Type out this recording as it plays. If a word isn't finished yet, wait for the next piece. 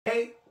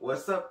Hey,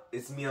 what's up?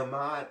 It's me,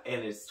 Ahmad,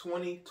 and it's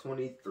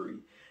 2023.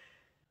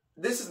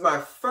 This is my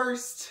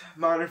first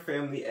Modern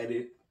Family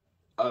edit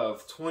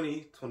of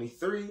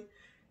 2023,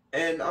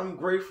 and I'm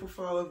grateful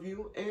for all of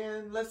you,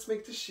 and let's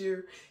make this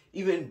year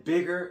even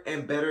bigger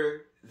and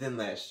better than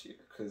last year,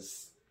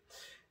 because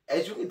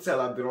as you can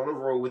tell, I've been on the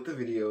road with the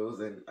videos,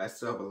 and I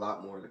still have a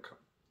lot more to come.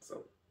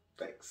 So,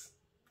 thanks.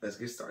 Let's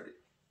get started.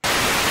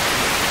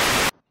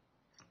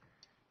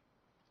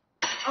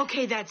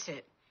 Okay, that's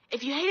it.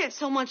 If you hate it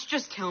so much,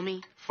 just tell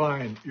me.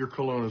 Fine. Your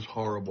cologne is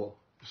horrible.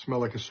 You smell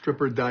like a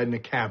stripper died in a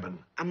cabin.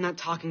 I'm not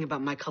talking about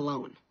my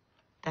cologne.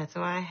 That's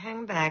why I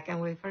hang back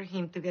and wait for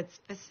him to get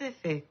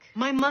specific.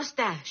 My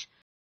mustache.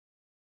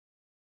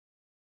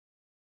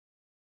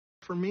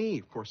 For me,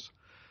 of course.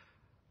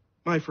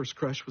 My first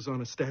crush was on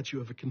a statue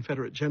of a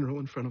Confederate general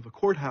in front of a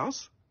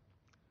courthouse.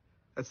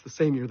 That's the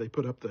same year they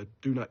put up the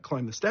 "Do Not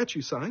Climb the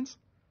Statue" signs.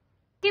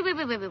 Wait.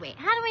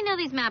 How do we know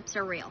these maps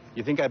are real?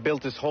 You think I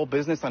built this whole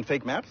business on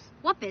fake maps?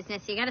 What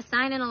business? You got a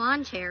sign in a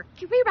lawn chair.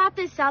 Can we wrap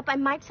this up? I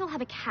might still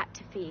have a cat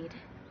to feed.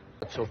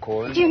 That's so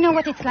cool. Do you know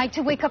what it's like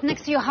to wake up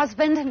next to your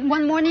husband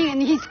one morning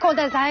and he's cold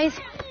as ice?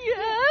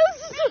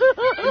 Yes!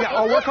 Yeah,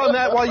 I'll work on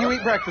that while you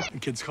eat breakfast. The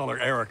kids call her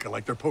Erica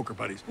like they're poker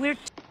buddies.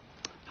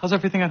 How's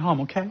everything at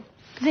home, okay?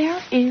 There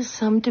is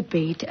some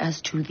debate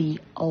as to the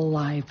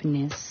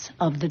aliveness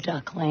of the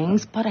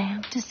ducklings, but I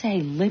have to say,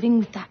 living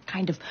with that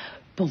kind of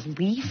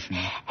belief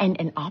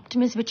and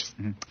optimism, which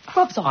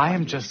rubs off. I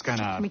am just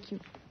gonna...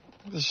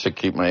 This should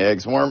keep my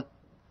eggs warm.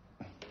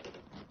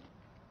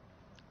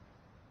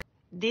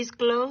 This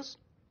close,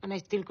 and I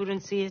still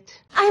couldn't see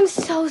it. I'm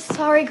so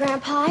sorry,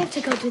 Grandpa. I have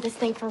to go do this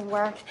thing for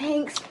work.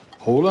 Thanks.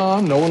 Hold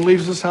on. No one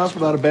leaves this house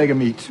without a bag of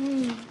meat.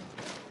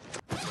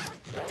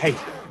 Hey,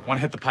 want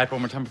to hit the pipe one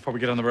more time before we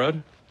get on the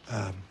road?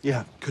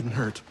 Yeah, couldn't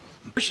hurt.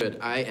 Good.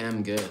 I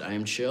am good. I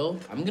am chill.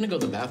 I'm gonna go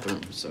to the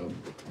bathroom, so...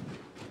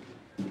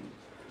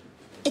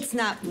 It's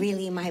not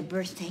really my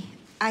birthday.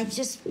 I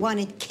just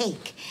wanted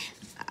cake.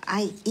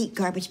 I eat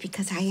garbage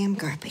because I am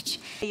garbage.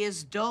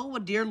 Is dough a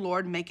dear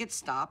Lord, make it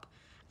stop.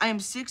 I am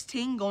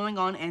 16 going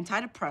on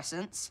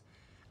antidepressants.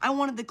 I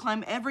wanted to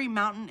climb every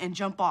mountain and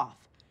jump off.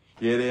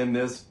 Get in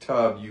this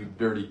tub, you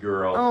dirty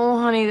girl. Oh,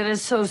 honey, that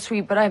is so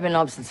sweet, but I've been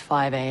up since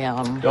 5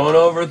 a.m. Don't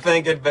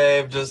overthink it,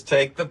 babe. Just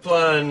take the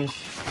plunge.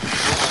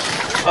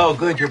 Oh,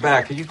 good, you're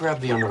back. Could you grab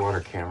the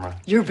underwater camera?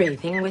 You're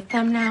bathing with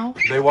them now?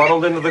 They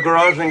waddled into the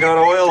garage and got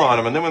oil on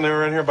them, and then when they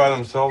were in here by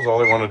themselves, all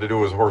they wanted to do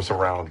was horse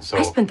around, so...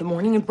 I spent the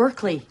morning in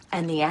Berkeley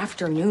and the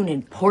afternoon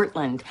in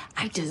Portland.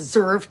 I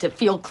deserve to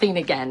feel clean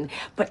again.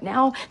 But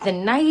now, the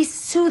nice,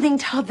 soothing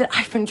tub that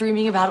I've been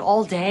dreaming about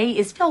all day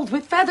is filled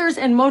with feathers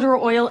and motor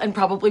oil and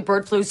probably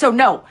bird flu. So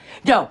no,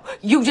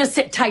 you just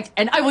sit tight,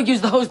 and I will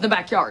use the hose in the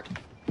backyard.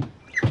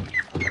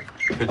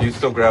 Could you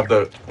still grab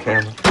the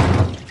camera?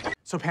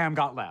 So Pam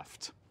got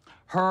left.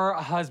 Her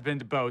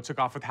husband, Bo, took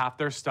off with half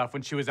their stuff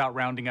when she was out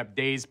rounding up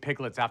dazed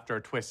piglets after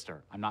a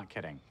twister. I'm not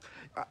kidding.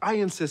 I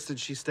insisted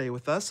she stay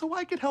with us so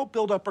I could help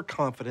build up her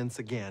confidence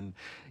again.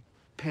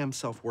 Pam's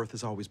self-worth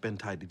has always been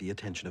tied to the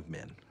attention of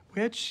men.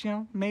 Which,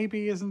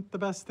 maybe isn't the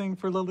best thing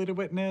for Lily to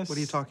witness. What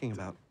are you talking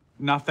about?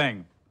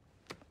 Nothing.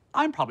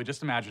 I'm probably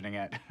just imagining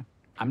it.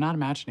 I'm not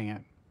imagining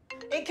it.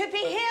 It could be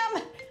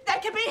him.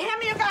 That could be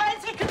him, you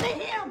guys. It could be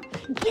him.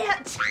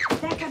 Yes,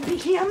 that could be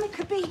him. It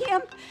could be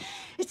him.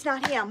 It's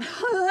not him.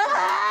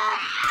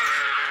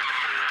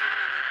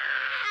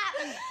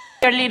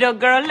 Your little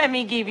girl, let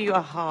me give you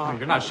a hug.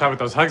 You're not shy with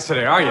those hugs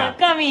today, are you?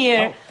 Come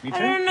here. Oh, me too? I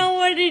don't know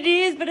what it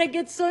is, but I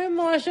get so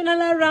emotional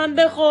around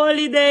the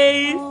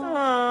holidays.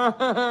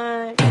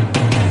 Oh.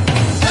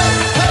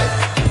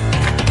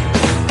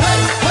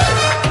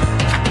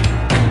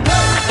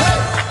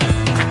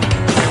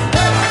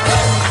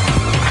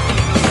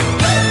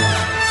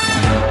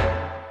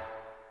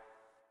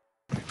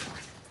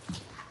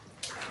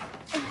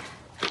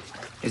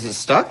 Is it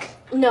stuck?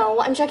 No,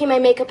 I'm checking my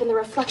makeup in the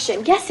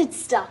reflection. Yes, it's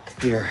stuck.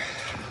 Here,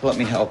 let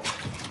me help.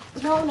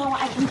 No,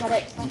 I can get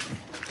it.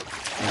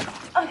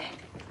 Okay.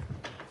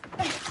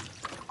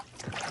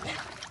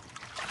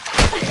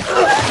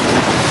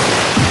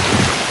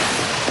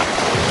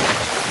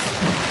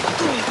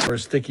 For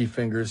sticky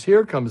fingers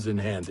here comes in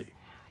handy.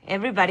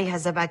 Everybody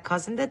has a bad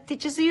cousin that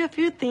teaches you a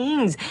few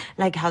things,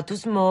 like how to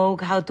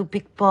smoke, how to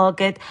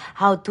pickpocket,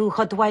 how to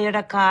hotwire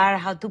a car,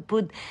 how to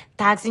put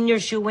tags in your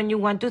shoe when you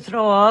want to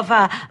throw off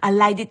a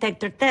lie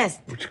detector test.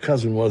 Which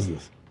cousin was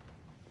this?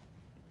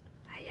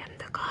 I am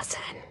the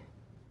cousin.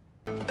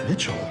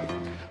 Mitchell.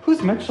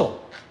 Who's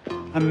Mitchell?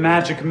 A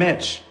magic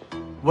Mitch.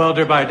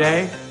 Welder by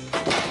day,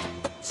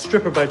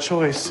 stripper by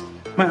choice.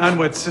 My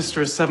unwed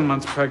sister is 7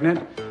 months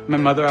pregnant. My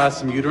mother has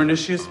some uterine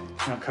issues,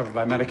 not covered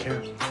by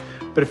Medicare.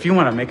 But if you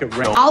want to make it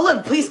rain...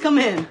 Olive, please come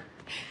in.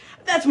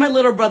 That's my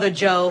little brother,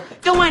 Joe.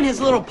 Don't mind his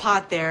little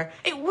pot there.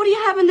 Hey, what do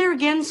you have in there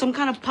again? Some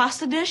kind of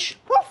pasta dish?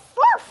 Woof,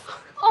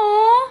 woof.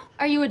 Aw,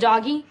 are you a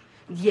doggy?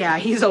 Yeah,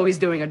 he's always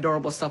doing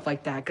adorable stuff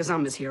like that, because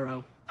I'm his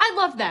hero. I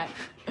love that.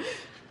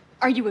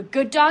 Are you a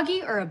good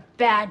doggy or a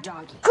bad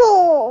doggy?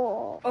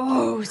 Cool.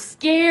 Oh,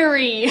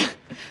 scary.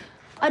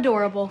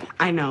 Adorable.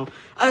 I know.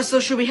 So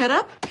should we head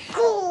up?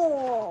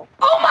 Oh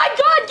my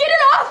God, get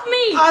it off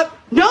me!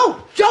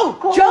 No! Joe!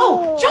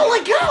 Joe! Joe,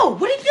 let go!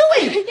 What are you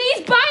doing?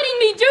 He's biting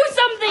me, do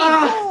something!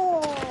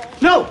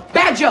 No!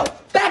 Bad Joe!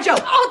 Bad Joe!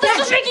 Oh,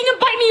 this is making him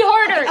bite me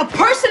harder! A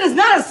person is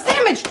not a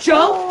sandwich,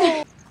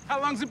 Joe!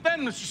 How long's it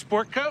been, Mr.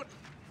 Sportcoat?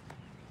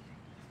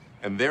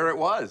 And there it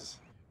was.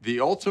 The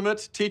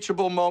ultimate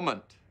teachable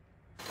moment.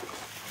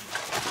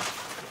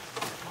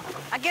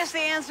 I guess the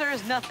answer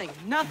is nothing.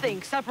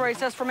 Nothing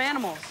separates us from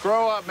animals.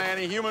 Grow up,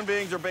 Manny. Human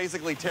beings are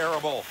basically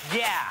terrible.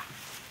 Yeah.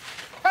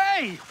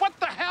 Hey, what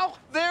the hell?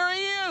 There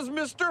he is,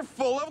 Mr.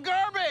 Full of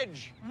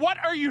Garbage. What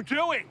are you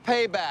doing?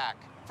 Payback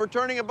for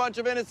turning a bunch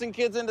of innocent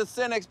kids into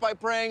cynics by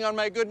preying on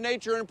my good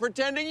nature and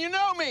pretending you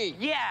know me.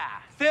 Yeah.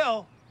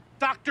 Phil,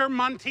 Dr.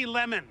 Monty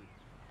Lemon.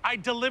 I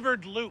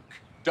delivered Luke.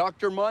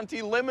 Dr.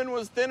 Monty Lemon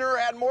was thinner,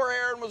 had more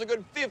hair, and was a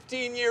good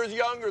 15 years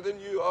younger than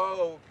you.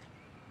 Oh,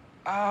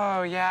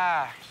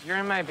 yeah. You're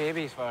in my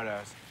baby's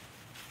photos.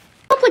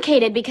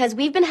 Complicated because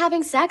we've been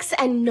having sex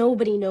and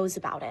nobody knows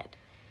about it.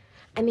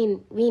 I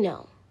mean, we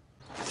know.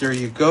 There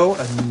you go,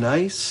 a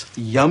nice,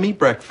 yummy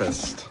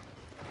breakfast.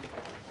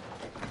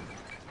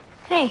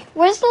 Hey,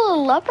 where's the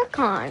little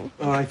leprechaun?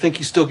 I think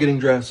he's still getting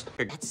dressed.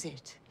 That's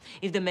it.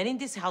 If the men in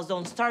this house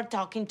don't start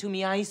talking to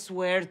me, I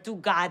swear to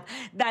God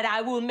that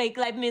I will make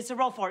life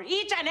miserable for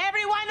each and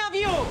every one of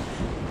you.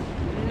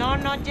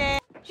 No, Jay.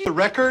 The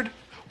record,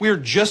 we're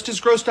just as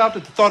grossed out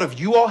at the thought of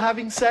you all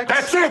having sex.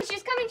 That's it!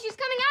 She's coming,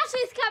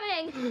 Ashley's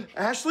coming!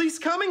 Ashley's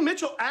coming?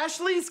 Mitchell,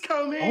 Ashley's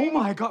coming! Oh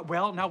my God.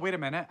 Well, now wait a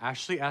minute.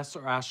 Ashley S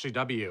or Ashley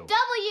W?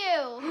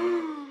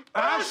 W!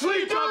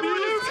 Ashley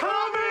W's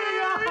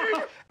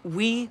coming!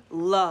 We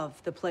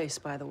love the place,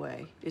 by the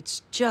way.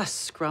 It's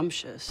just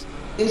scrumptious.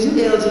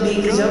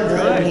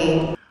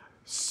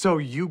 So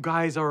you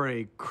guys are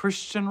a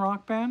Christian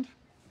rock band?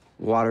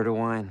 Water to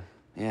wine.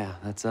 Yeah,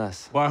 that's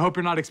us. Well, I hope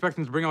you're not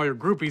expecting to bring all your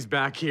groupies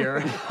back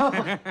here.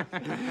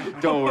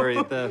 Don't worry,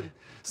 the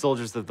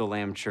Soldiers of the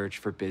Lamb Church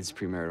forbids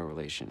premarital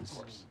relations.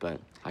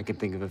 But I can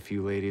think of a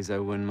few ladies I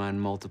wouldn't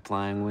mind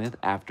multiplying with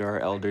after our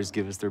elders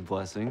give us their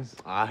blessings.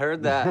 I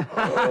heard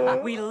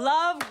that. We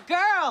love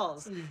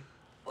girls.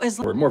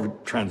 We're more of a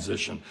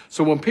transition.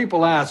 So when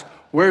people ask,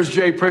 where's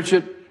Jay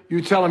Pritchett?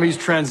 You tell them he's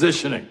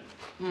transitioning.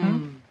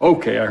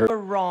 Okay, I heard. You're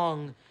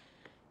wrong.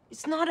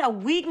 It's not a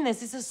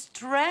weakness, it's a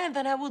strength,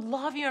 and I would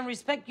love you and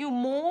respect you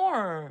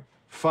more.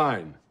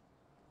 Fine.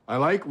 I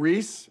like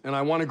Reese, and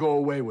I want to go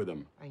away with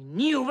him. I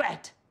knew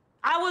it.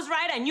 I was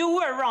right and you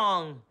were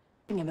wrong.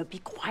 But be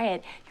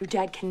quiet. Your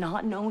dad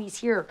cannot know he's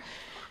here.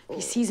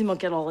 He sees him, he'll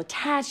get all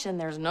attached, and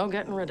there's no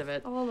getting rid of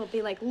it. Oh, it'll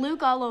be like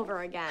Luke all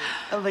over again.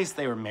 At least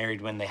they were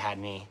married when they had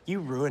me. You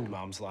ruined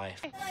Mom's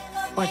life.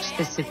 Watch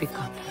the sippy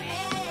cup.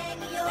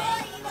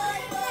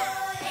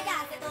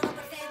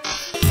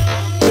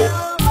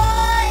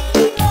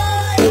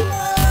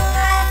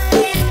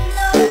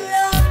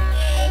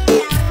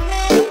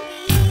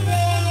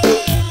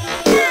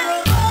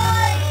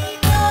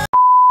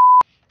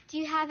 Do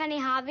you have any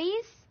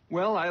hobbies?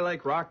 Well, I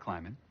like rock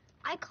climbing.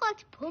 I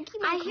collect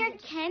Pokemon. I hear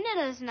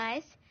Canada's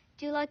nice.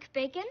 Do you like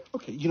bacon?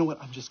 Okay, you know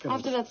what? I'm just gonna...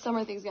 After that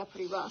summer, things got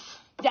pretty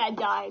rough. Dad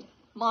died.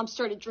 Mom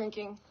started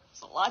drinking.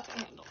 It's a lot to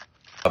handle.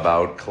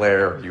 About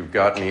Claire, you've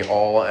got me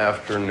all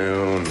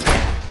afternoon.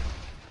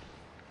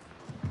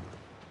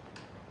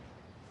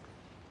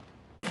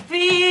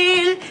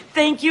 Phil,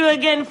 thank you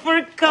again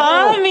for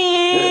coming.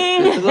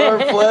 It's our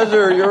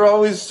pleasure. You're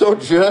always so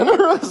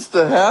generous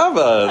to have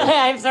us.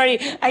 I'm sorry.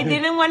 I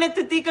didn't want it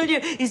to tickle you.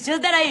 It's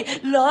just that I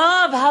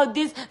love how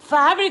this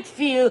fabric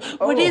feels.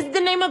 What is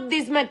the name of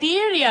this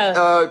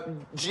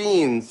material?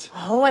 Jeans.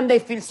 Oh, and they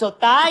feel so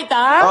tight,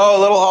 huh? Oh, a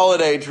little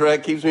holiday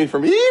trick keeps me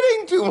from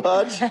eating too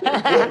much.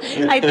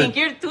 I think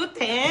you're too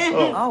thin.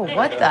 Oh,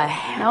 what the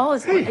hell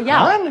is... Yeah.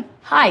 Hon?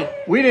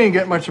 Hi. We didn't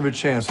get much of a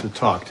chance to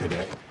talk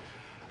today.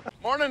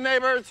 Morning,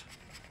 neighbors.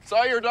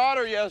 Saw your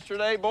daughter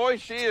yesterday. Boy,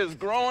 she is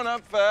growing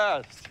up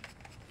fast.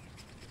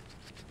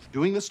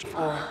 Doing this to...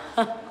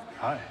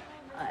 Hi.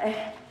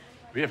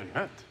 We haven't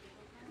met.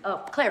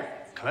 Oh, Claire.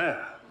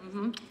 Claire.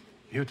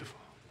 Beautiful.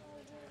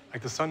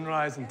 Like the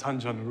sunrise in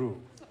Tanjanuru.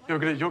 You're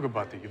good at yoga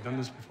bhakti. You've done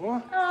this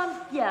before?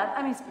 Yeah,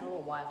 I mean, it's been a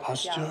little while.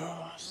 Posture,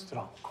 Yeah.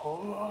 strong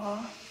core.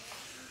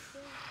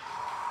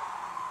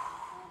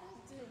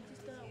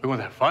 We want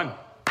to have fun.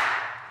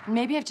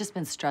 Maybe I've just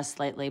been stressed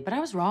lately, but I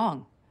was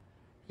wrong.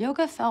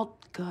 Yoga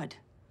felt good.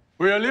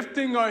 We are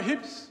lifting our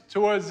hips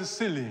towards the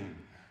ceiling.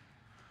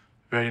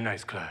 Very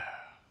nice, Claire.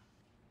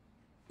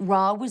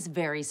 Ra was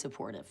very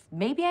supportive.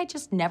 Maybe I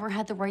just never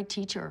had the right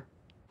teacher.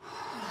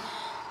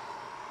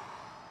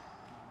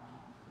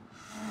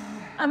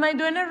 Am I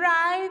doing it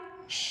right?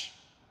 Shh.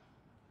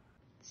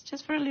 It's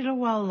just for a little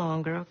while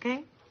longer,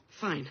 okay?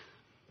 Fine.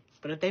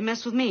 But if they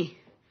mess with me,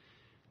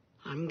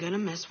 I'm gonna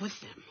mess with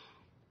them.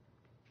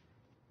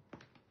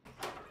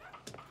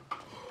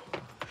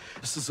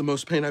 This is the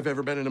most pain I've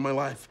ever been in my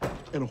life.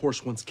 And a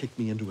horse once kicked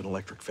me into an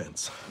electric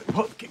fence.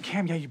 Well,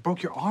 Cam, yeah, you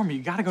broke your arm.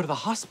 You gotta go to the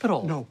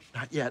hospital. No,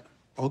 not yet.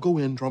 I'll go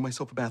in, draw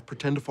myself a bath,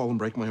 pretend to fall and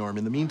break my arm.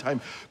 In the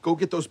meantime, go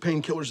get those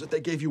painkillers that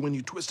they gave you when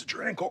you twisted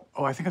your ankle.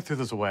 Oh, I think I threw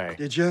those away.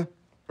 Did you?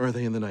 Or are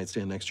they in the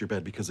nightstand next to your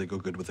bed because they go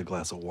good with a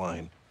glass of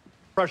wine?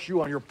 Crush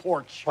you on your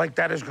porch. Like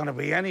that is going to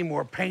be any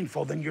more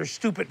painful than your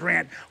stupid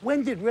rant.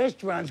 When did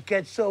restaurants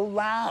get so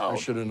loud? I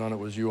should have known it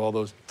was you, all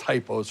those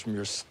typos from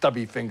your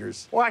stubby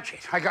fingers. Watch it.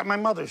 I got my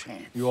mother's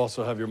hand. You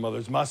also have your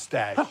mother's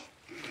mustache.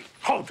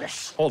 Hold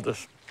this. Hold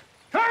this.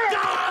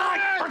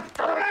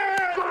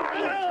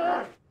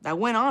 That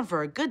went on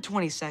for a good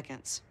 20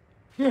 seconds.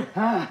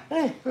 Why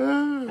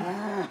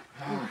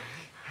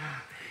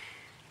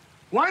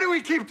do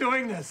we keep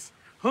doing this?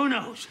 Who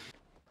knows?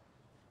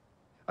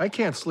 I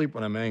can't sleep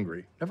when I'm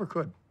angry. Never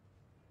could.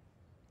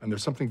 And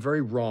there's something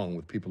very wrong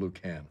with people who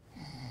can.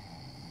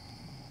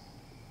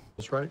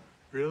 That's right.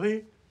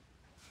 Really?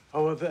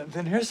 Oh, well,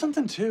 then here's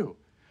something, too.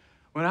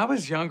 When I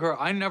was younger,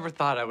 I never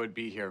thought I would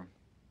be here.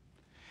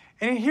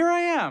 And here I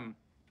am.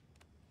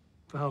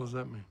 What the hell does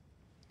that mean?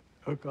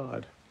 Oh,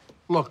 God.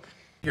 Look,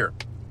 here.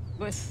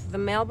 With the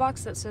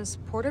mailbox that says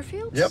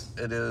Porterfield? Yep,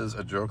 it is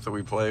a joke that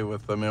we play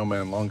with the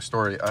mailman. Long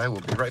story. I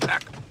will be right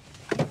back.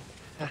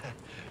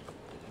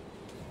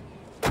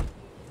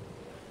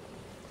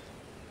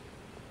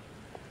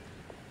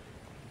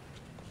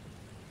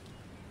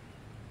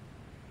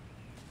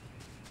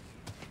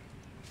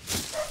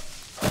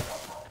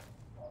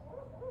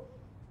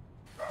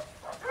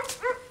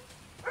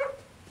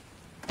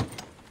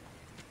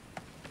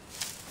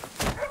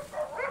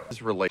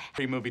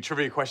 Pre-movie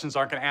trivia questions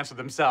aren't going to answer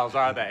themselves,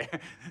 are they?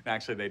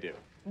 Actually, they do.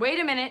 Wait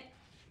a minute.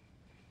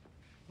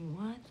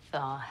 What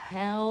the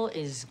hell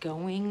is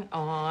going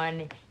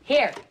on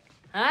here?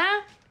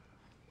 Huh?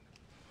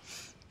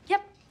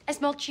 Yep, I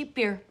smell cheap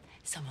beer.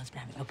 Someone's been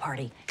having a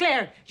party.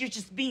 Claire, you're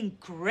just being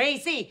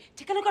crazy.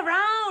 Take a look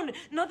around.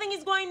 Nothing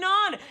is going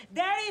on.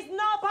 There is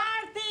no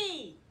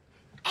party.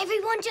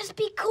 Everyone just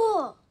be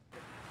cool.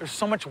 There's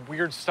so much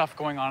weird stuff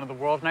going on in the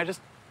world, and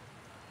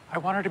I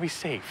want her to be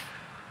safe.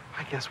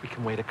 I guess we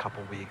can wait a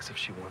couple weeks if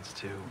she wants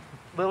to.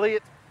 Lily?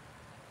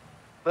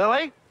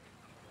 Lily?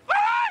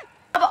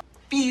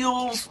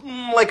 Feels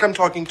like I'm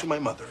talking to my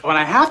mother. When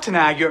I have to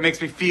nag you, it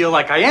makes me feel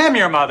like I am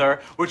your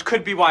mother, which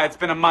could be why it's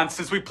been a month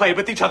since we played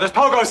with each other's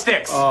pogo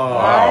sticks. Oh,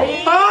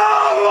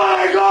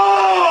 my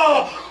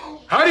God!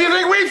 How do you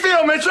think we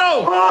feel,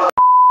 Mitchell?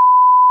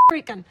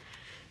 Freaking.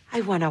 I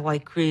want a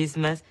white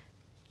Christmas.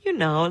 You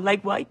know,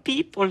 like white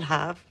people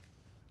have.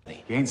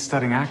 You ain't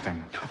studying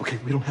acting. Okay,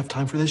 we don't have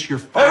time for this.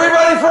 You're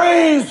Everybody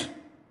freeze!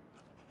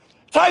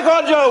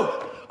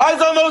 Taekwondo!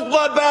 Eyes on those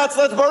bloodbaths.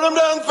 Let's burn them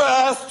down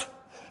fast.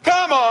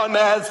 Come on,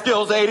 Mad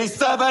Skills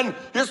 87.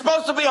 You're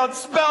supposed to be on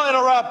spell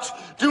interrupt.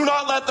 Do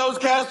not let those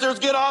casters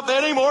get off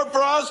any more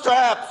frost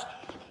traps.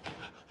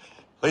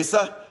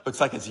 Lisa,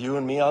 looks like it's you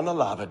and me on the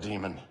lava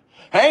demon.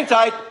 Hang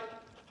tight.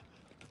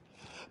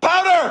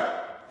 Powder!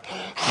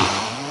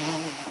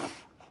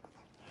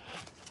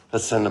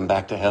 Let's send him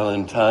back to hell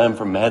in time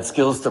for Mad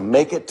Skills to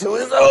make it to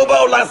his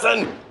oboe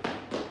lesson.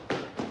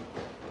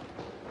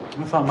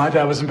 I thought my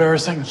dad was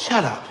embarrassing.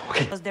 Shut up.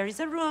 Okay. Because there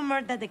is a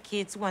rumor that the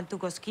kids want to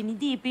go skinny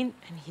dipping,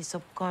 and he's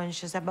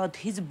subconscious about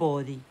his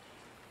body.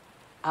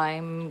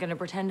 I'm gonna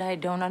pretend I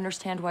don't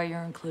understand why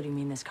you're including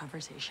me in this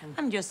conversation.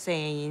 I'm just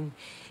saying.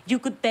 You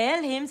could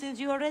tell him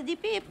since you already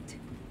peeped.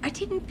 I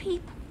didn't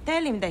peep.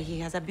 Tell him that he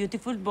has a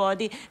beautiful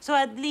body, so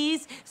at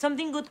least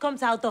something good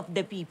comes out of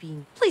the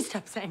peeping. Please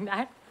stop saying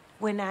that.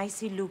 When I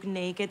see Luke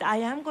naked, I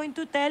am going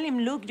to tell him,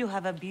 look, you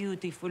have a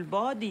beautiful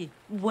body.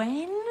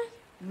 When?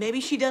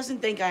 Maybe she doesn't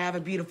think I have a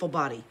beautiful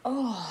body.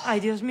 Oh. Ay,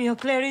 Dios mío,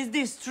 Claire, is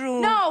this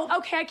true? No,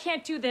 okay, I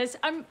can't do this.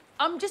 I'm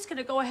just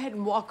gonna go ahead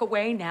and walk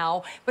away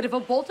now. But if a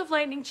bolt of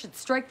lightning should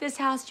strike this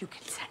house, you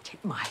can send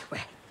it my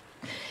way.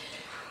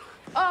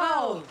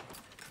 Oh!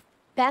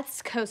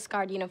 Beth's Coast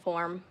Guard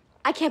uniform.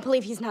 I can't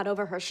believe he's not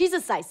over her. She's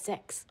a size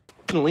 6.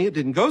 Fortunately, it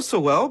didn't go so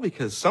well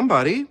because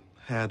somebody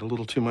had a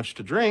little too much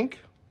to drink.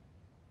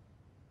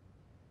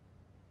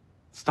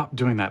 Stop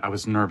doing that. I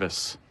was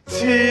nervous.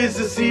 'Tis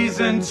the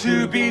season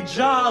to be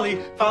jolly.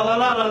 Fa la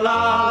la la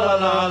la la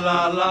la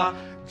la la.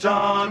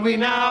 Don we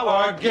now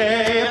our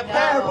gay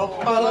apparel.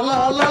 Fa la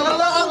la la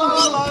la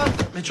la la.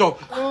 Mitchell.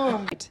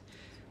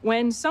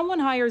 When someone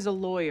hires a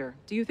lawyer,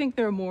 do you think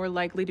they're more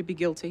likely to be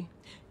guilty?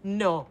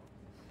 No.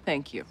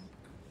 Thank you.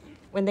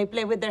 When they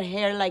play with their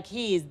hair like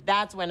his,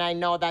 that's when I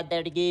know that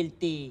they're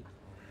guilty.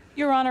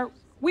 Your Honor,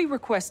 we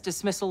request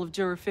dismissal of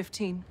Juror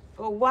 15.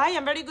 Oh, why?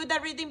 I'm very good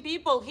at reading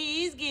people.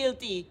 He is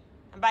guilty.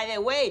 And by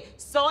the way,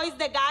 so is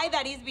the guy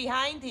that is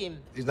behind him.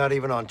 He's not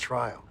even on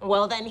trial.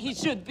 Well, then he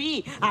should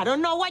be. I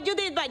don't know what you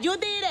did, but you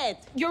did it.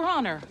 Your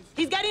Honor.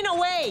 He's getting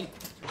away.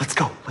 Let's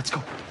go. Let's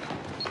go.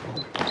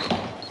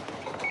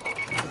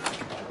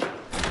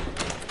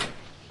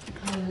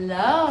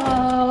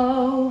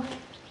 Hello?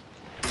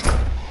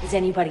 Is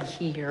anybody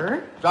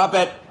here? Drop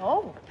it.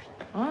 Oh,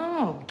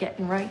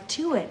 getting right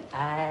to it.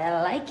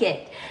 I like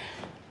it.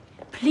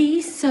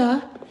 Please,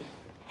 sir,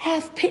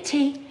 have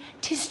pity.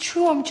 'Tis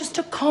true I'm just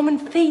a common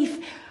thief,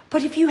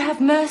 but if you have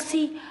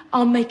mercy,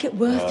 I'll make it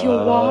worth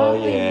your while.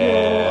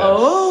 yes.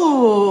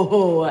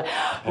 Oh,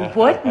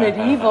 What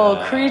medieval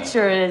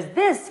creature is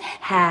this?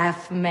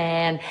 Half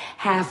man,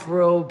 half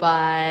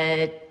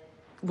robot.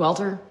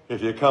 Walter?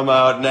 If you come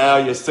out now,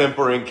 you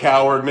simpering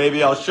coward,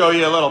 maybe I'll show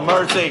you a little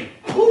mercy.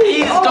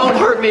 Please don't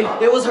hurt me.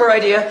 It was her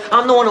idea.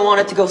 I'm the one who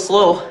wanted to go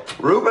slow.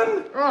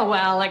 Reuben? Oh,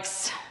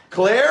 Alex.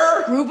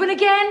 Claire? Reuben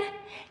again?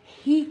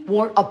 He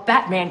wore a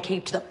Batman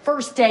cape to the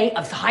first day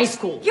of high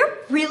school. You're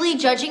really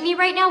judging me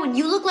right now when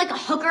you look like a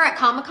hooker at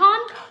Comic-Con?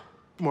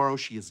 Tomorrow,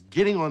 she is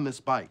getting on this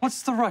bike.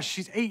 What's the rush?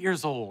 She's 8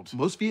 years old.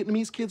 Most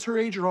Vietnamese kids her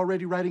age are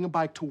already riding a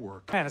bike to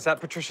work. Man, is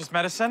that Patricia's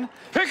medicine?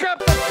 Pick up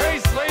the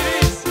pace,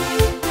 ladies!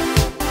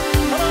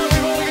 Come on,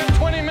 we've only got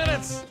 20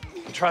 minutes.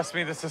 Trust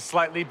me, this is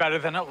slightly better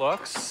than it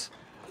looks.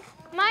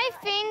 My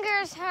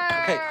fingers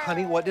hurt. Okay,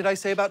 honey, what did I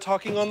say about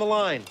talking on the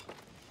line?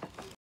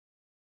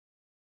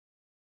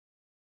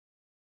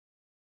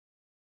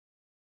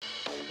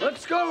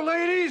 Let's go,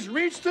 ladies.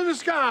 Reach to the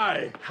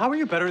sky. How are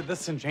you better at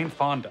this than Jane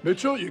Fonda?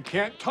 Mitchell, you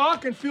can't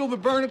talk and feel the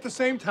burn at the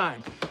same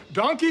time.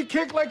 Donkey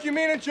kick like you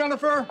mean it,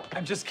 Jennifer.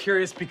 I'm just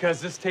curious because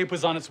this tape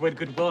was on its way to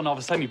Goodwill and all of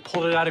a sudden you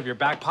pulled it out of your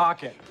back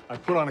pocket. I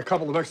put on a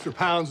couple of extra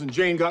pounds and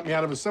Jane got me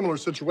out of a similar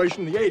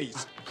situation in the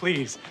 80s.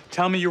 Please,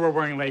 tell me you were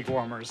wearing leg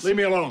warmers. Leave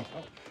me alone.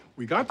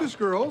 We got this,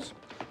 girls.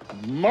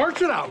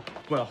 March it out.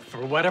 Well,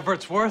 for whatever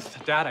it's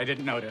worth, Dad, I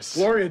didn't notice.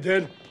 Gloria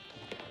did.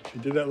 She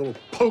did that little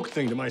poke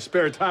thing to my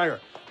spare tire.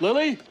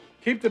 Lily,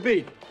 keep the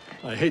beat.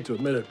 I hate to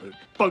admit it, but it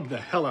bugged the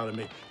hell out of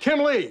me.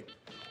 Kim Lee,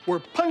 we're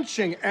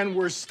punching and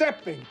we're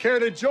stepping. Care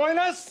to join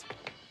us?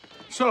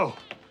 So,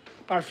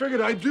 I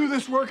figured I'd do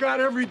this workout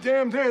every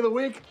damn day of the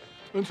week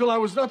until I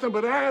was nothing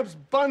but abs,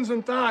 buns,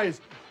 and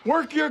thighs.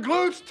 Work your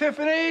glutes,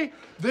 Tiffany.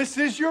 This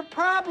is your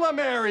problem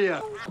area.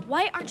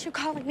 Why aren't you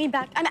calling me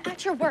back? I'm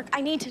at your work. I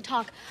need to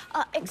talk.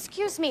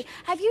 Excuse me.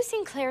 Have you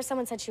seen Claire?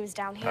 Someone said she was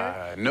down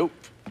here. Nope.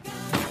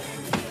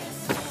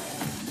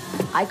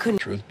 I couldn't.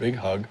 Truth, big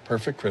hug,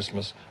 perfect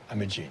Christmas.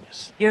 I'm a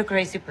genius. You're a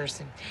crazy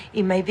person.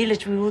 In my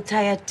village, we will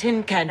tie a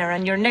tin can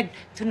around your neck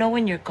to know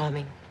when you're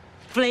coming.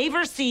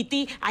 Flavor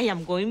City, I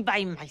am going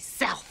by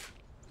myself.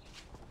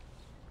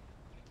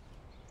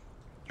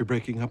 You're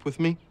breaking up with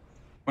me?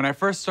 When I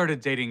first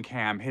started dating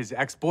Cam, his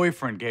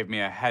ex-boyfriend gave me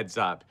a heads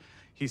up.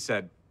 He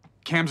said,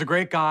 Cam's a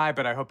great guy,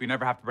 but I hope you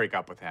never have to break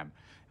up with him.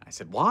 I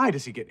said, why?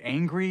 Does he get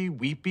angry,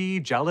 weepy,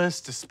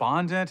 jealous,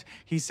 despondent?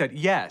 He said,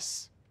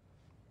 yes.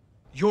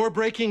 You're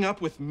breaking up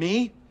with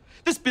me?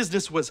 This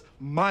business was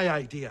my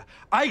idea.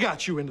 I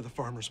got you into the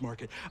farmer's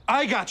market.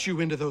 I got you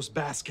into those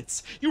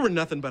baskets. You were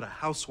nothing but a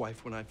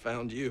housewife when I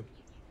found you.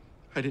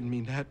 I didn't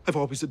mean that. I've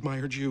always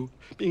admired you.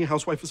 Being a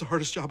housewife is the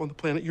hardest job on the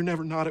planet. You're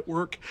never not at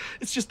work.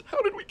 It's just,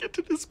 how did we get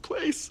to this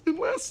place?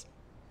 Unless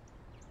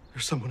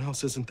there's someone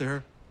else, isn't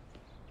there?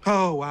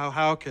 Oh, wow,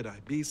 how could I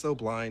be so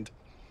blind?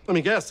 Let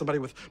me guess, somebody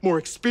with more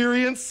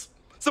experience?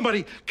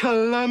 Somebody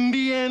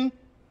Colombian?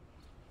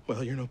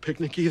 Well, you're no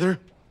picnic either.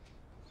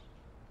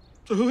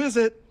 So who is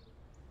it?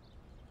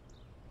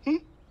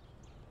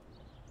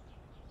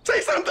 Say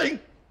something!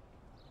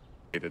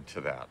 Related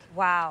to that.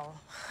 Wow.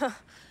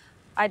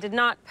 I did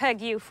not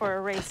peg you for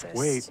a racist.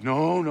 Wait,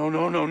 no.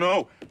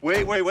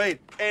 Wait.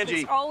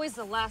 Angie. It's always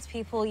the last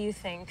people you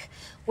think.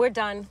 We're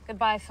done.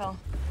 Goodbye, Phil.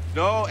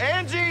 No,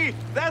 Angie,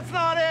 that's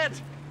not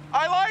it.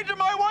 I lied to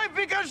my wife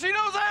because she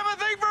knows I have a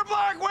thing for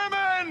black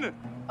women.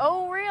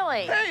 Oh,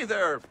 really? Hey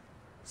there.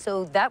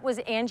 So that was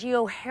Angie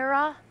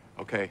O'Hara?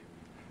 Okay.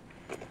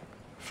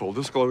 Full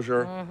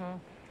disclosure,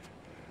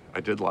 I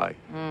did lie.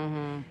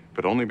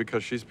 But only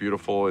because she's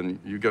beautiful and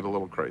you get a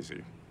little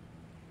crazy.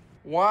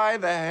 Why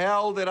the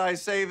hell did I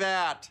say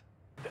that?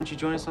 Why don't you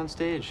join us on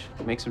stage?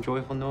 Make some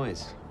joyful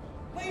noise.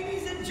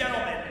 Ladies and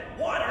gentlemen,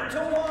 water to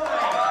wine.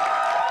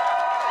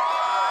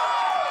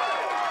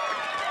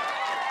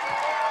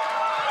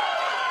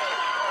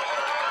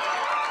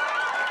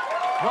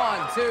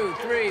 1, 2,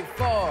 3,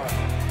 4.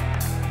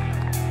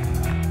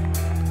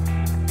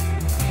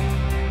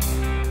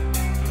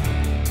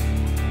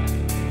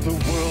 The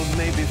world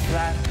may be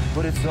flat,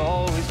 but it's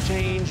always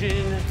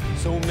changing.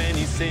 So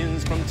many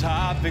sins from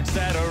topics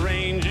that are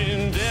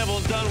ranging. Devil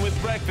done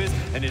with breakfast,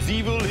 and his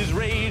evil is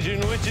raging,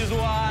 which is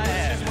why.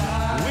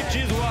 Man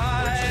shouldn't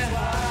lie,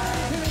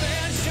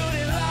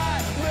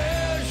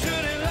 man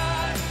shouldn't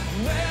lie,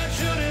 man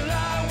shouldn't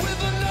lie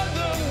with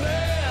another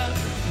man.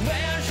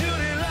 Man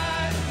shouldn't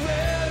lie,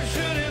 man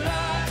shouldn't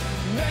lie,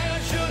 man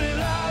shouldn't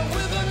lie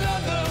with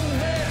another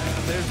man.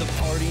 There's a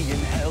party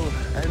in hell,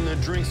 and the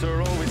drinks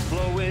are always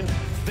flowing.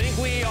 Think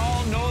we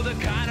all know the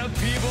kind of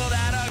people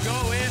that are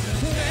going.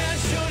 Man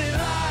shouldn't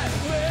lie,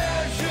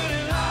 man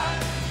shouldn't lie,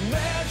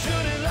 man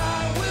shouldn't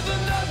lie with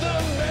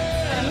another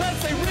man. Unless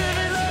they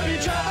really love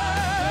each other.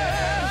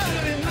 Man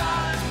shouldn't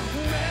lie,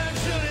 man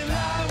shouldn't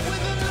lie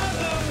with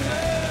another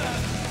man.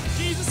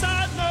 Jesus,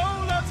 I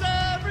know, loves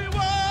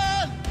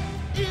everyone,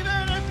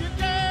 even if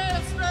you're gay or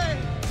straight.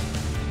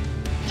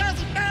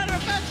 Doesn't matter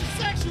about your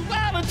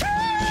sexuality.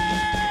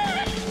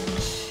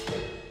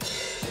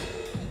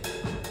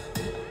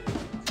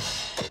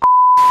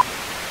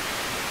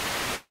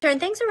 Turn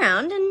things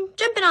around and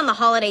jump in on the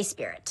holiday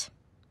spirit.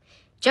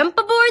 Jump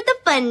aboard the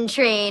fun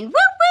train. Woo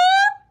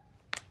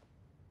woo!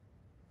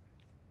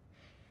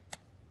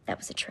 That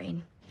was a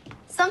train.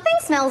 Something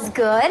smells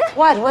good.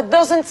 What? What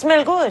doesn't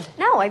smell good?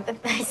 No, I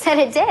said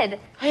it did.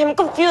 I am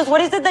confused. What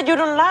is it that you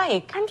don't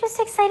like? I'm just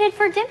excited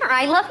for dinner.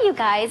 I love you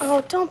guys. Oh,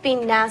 don't be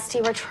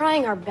nasty. We're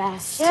trying our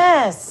best.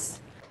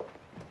 Yes.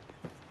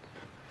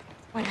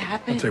 What I'll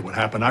happened? tell you what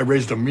happened. I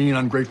raised a mean,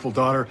 ungrateful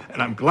daughter,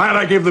 and I'm glad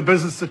I gave the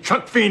business to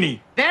Chuck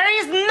Feeney. There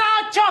is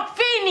no Chuck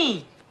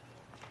Feeney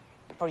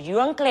for you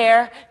and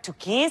Claire to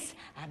kiss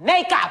and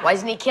make up. Why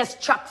doesn't he kiss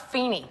Chuck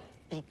Feeney?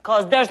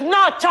 Because there's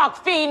no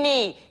Chuck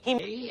Feeney.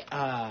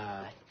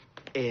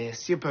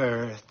 It's your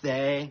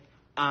birthday.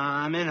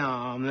 I'm an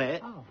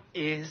omelet.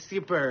 It's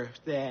your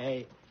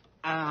birthday.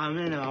 I'm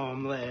an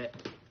omelet.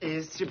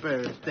 It's your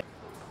birthday.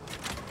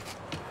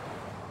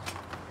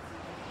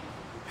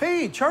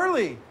 Hey,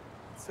 Charlie.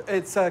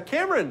 It's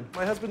Cameron.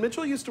 My husband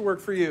Mitchell used to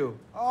work for you.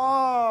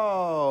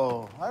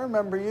 Oh, I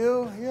remember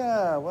you.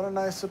 Yeah, what a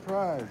nice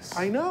surprise.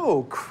 I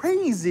know,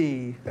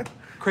 crazy.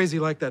 Crazy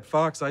like that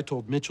fox I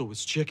told Mitchell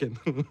was chicken.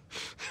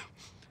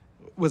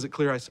 Was it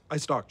clear I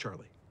stalked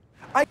Charlie?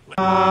 Oh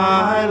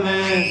my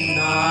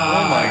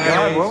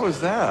God, what was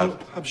that?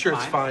 I'm sure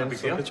it's fine.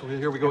 So, Mitchell,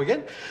 here we go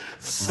again.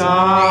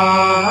 Silent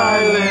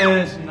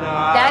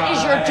night. That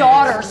is your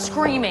daughter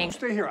screaming.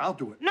 Stay here, I'll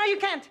do it. No, you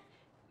can't.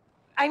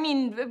 I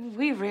mean,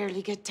 we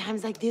rarely get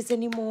times like this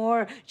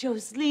anymore.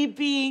 Joe's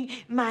sleeping.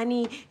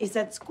 Manny is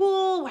at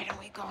school. Why don't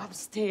we go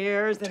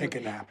upstairs? And... Take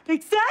a nap.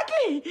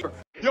 Exactly.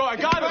 Yo, I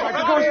got him. I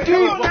can go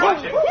Steve.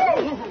 Watch it.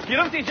 Get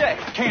up, DJ.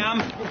 Cam.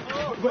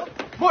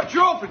 What?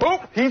 You're open. Oh,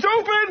 he's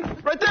open.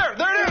 Right there.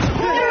 There it is.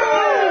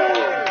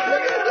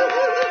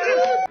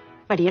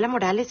 Mariela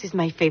Morales is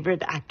my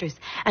favorite actress,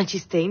 and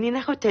she's staying in a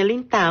hotel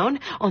in town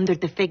under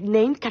the fake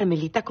name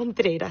Carmelita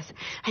Contreras.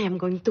 I am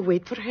going to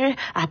wait for her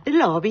at the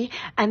lobby,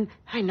 and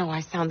I know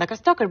I sound like a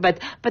stalker, but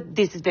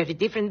this is very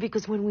different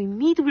because when we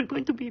meet, we're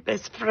going to be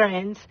best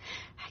friends.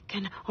 I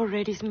can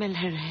already smell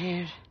her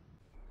hair.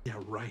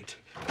 Yeah, right.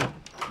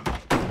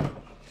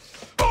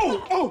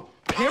 Oh,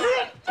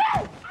 Cameron!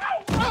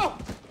 Oh,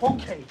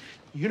 okay.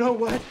 You know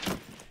what?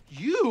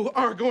 You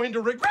are going to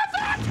regret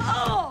that!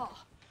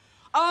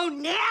 Oh,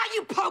 now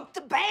you poked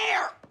the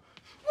bear.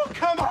 Well,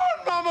 come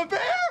on, Mama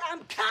Bear. I'm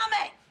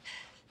coming.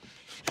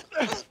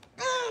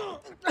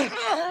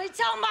 It's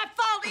all my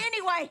fault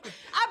anyway.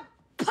 I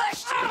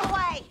pushed you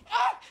away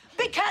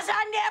because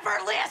I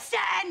never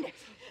listened.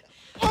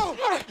 Oh,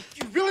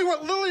 you really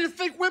want Lily to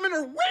think women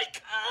are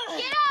weak?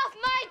 Get off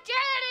my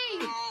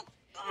daddy!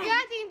 You're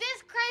acting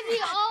this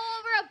crazy all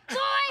over a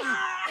boy!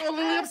 Oh,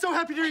 Lily, I'm so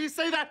happy to hear you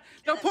say that.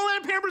 Now pull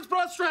Aunt Pamper's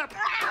bra strap.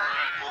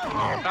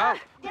 Oh.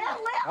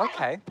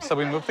 Okay, so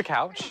we moved the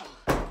couch.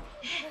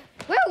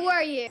 Where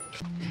were you?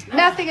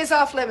 Nothing is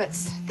off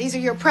limits. These are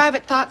your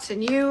private thoughts,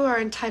 and you are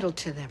entitled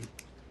to them.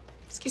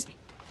 Excuse me.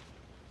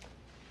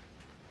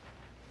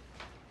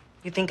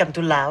 You think I'm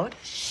too loud?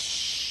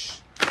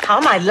 How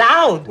am I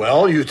loud?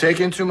 Well, you take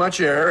in too much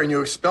air, and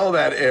you expel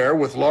that air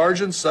with large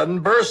and sudden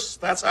bursts.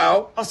 That's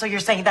how. Oh, so you're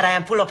saying that I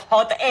am full of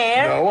hot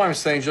air? No, I'm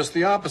saying just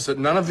the opposite.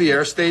 None of the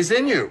air stays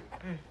in you.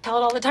 Tell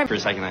it all the time. For a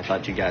second, I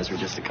thought you guys were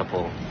just a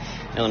couple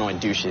Illinois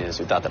douches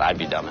who thought that I'd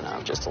be dumb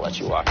enough just to let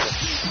you walk.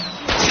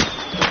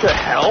 What the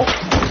hell?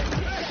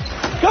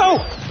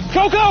 Go!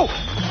 Go, go!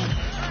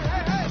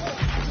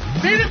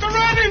 Meet at the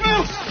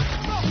rendezvous!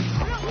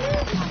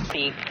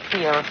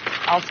 Here,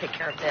 I'll take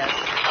care of this.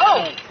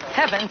 Oh,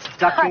 heavens.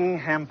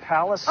 Buckingham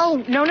Palace? Oh,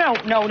 no,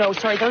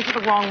 sorry, those are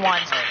the wrong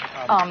ones.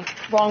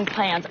 Wrong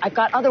plans. I've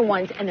got other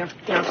ones, and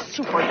they're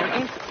super.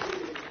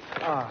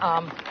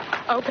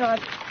 Oh,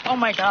 God. Oh,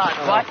 my God.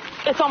 What?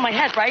 It's on my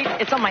head, right?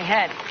 It's on my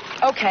head.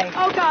 Okay.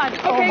 Oh, God.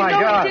 Okay, Oh, my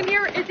God. It's in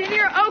here. It's in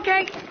here.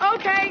 Okay.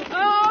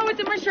 Oh, it's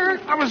in my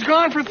shirt. I was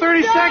gone for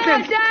 30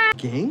 seconds.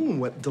 Gang,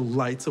 what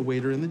delights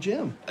await her in the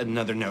gym?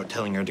 Another note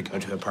telling her to go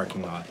to a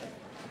parking lot.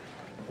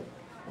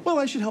 Well,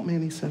 I should help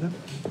Manny set up.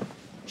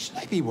 Should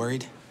I be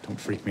worried? Don't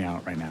freak me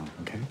out right now,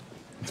 okay?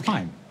 It's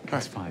fine.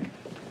 It's fine.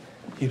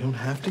 You don't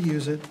have to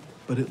use it,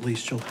 but at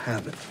least you'll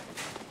have it.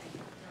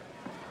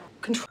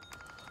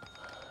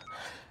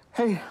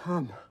 Hey,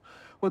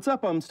 what's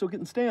up? I'm still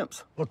getting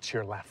stamps. Look to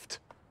your left.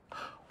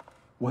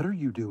 What are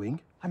you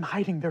doing? I'm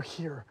hiding. They're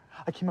here.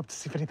 I came up to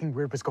see if anything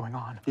weird was going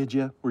on. Did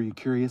you? Were you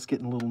curious,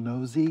 getting a little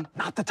nosy?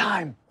 Not the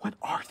time. What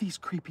are these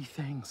creepy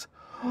things?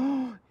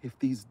 If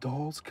these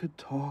dolls could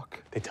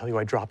talk. They tell you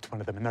I dropped one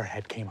of them and their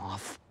head came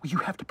off. Well, you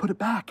have to put it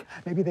back.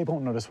 Maybe they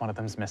won't notice one of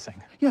them's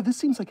missing. Yeah, this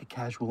seems like a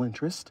casual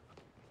interest.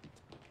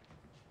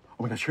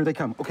 Oh my gosh, here they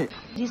come. Okay.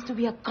 I used to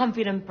be a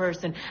confident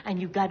person, and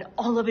you got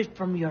all of it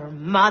from your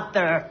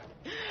mother.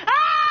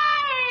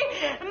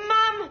 Hi!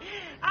 Mom!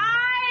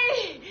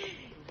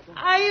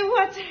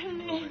 What's her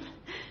name?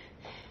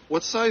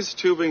 What size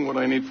tubing would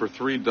I need for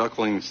 3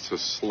 ducklings to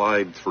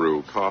slide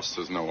through? Cost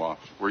is no off.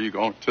 Where are you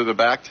going? To the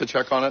back to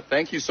check on it?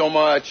 Thank you so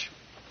much.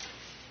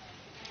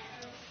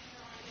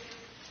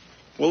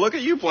 Well, look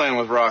at you playing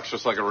with rocks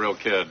just like a real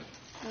kid.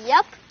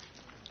 Yep.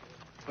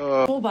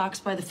 Toolbox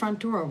by the front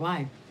door.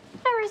 Why?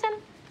 No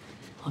reason.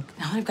 Look,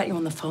 now that I've got you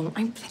on the phone,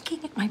 I'm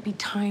thinking it might be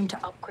time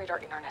to upgrade our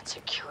internet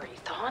security.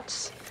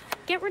 Thoughts?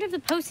 Get rid of the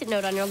Post-it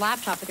note on your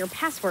laptop with your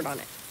password on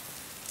it.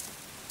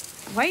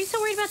 Why are you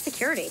so worried about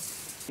security?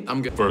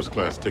 I'm good. First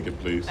class ticket,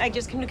 please. I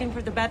just came looking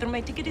for the bathroom.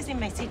 My ticket is in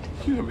my seat.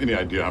 Do you have any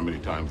idea how many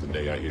times a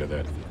day I hear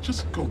that?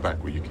 Just go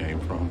back where you came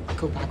from.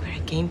 Go back where I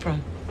came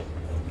from.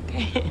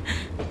 Okay.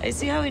 I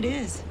see how it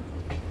is.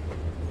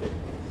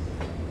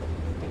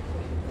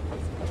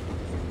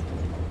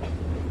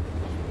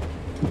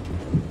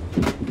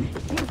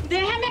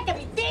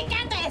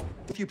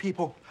 With you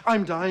people,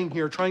 I'm dying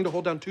here trying to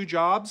hold down 2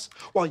 jobs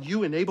while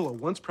you enable a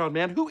once proud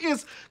man who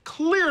is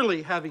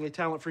clearly having a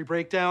talent-free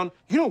breakdown.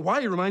 You know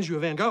why he reminds you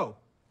of Van Gogh?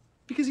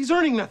 Because he's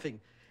earning nothing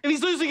and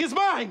he's losing his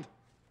mind.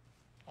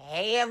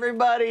 Hey,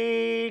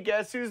 everybody,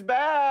 guess who's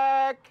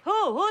back?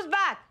 Who's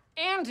back?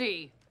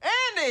 Andy.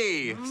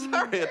 Andy!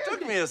 Sorry, it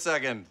took me a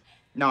second.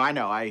 No, I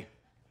know.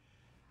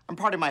 I'm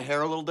parting my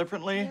hair a little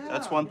differently.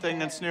 That's one thing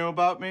that's new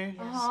about me.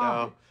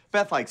 So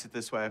Beth likes it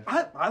this way.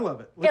 I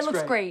love it. It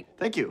looks great.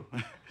 Thank you.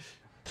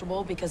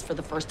 Because for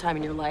the first time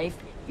in your life,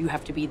 you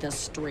have to be the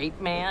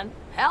straight man.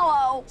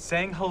 Hello.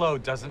 Saying hello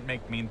doesn't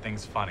make mean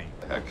things funny.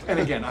 And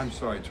again, I'm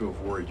sorry to have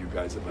worried you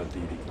guys about Dee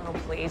Dee. Oh,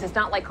 please. It's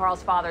not like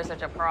Carl's father's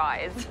such a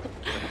prize.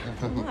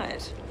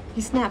 What? He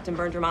snapped and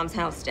burned your mom's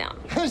house down.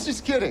 I was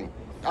just kidding.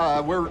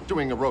 We're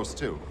doing a roast,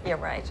 too. You're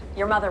right.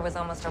 Your mother was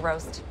almost a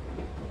roast.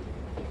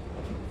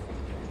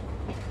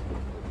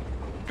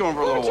 Going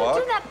for a little What walk.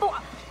 did you do that for?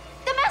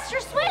 The master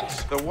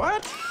switch! The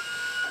what?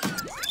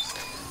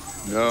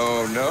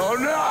 No, no,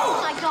 no!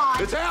 Oh my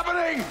God! It's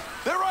happening!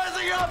 They're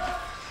rising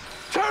up!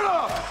 Turn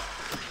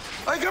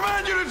off! I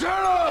command you to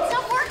turn off! It's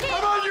not working!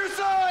 I'm on your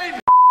side!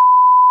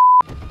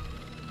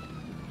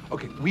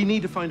 Okay, we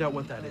need to find out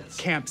what that is.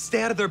 Camp,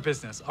 stay out of their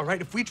business, all right?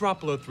 If we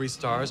drop below 3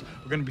 stars,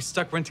 we're gonna be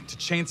stuck renting to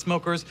chain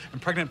smokers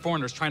and pregnant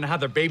foreigners trying to have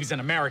their babies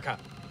in America.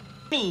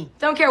 Me.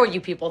 Don't care what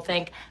you people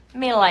think.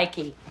 Me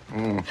likey.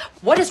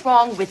 What is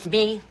wrong with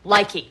me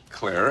likey?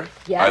 Claire,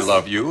 Yes? I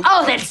love you.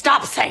 Oh, then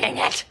stop saying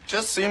it.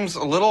 Just seems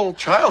a little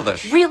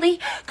childish. Really?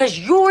 Because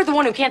you're the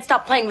one who can't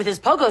stop playing with his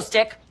pogo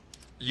stick.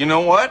 You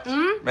know what?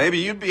 Maybe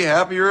you'd be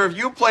happier if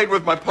you played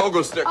with my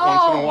pogo stick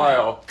once in a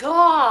while.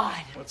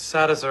 God. What's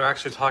sad is they're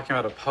actually talking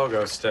about a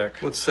pogo stick.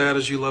 What's sad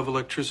is you love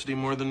electricity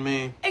more than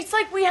me. It's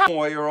like we have...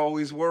 Why you're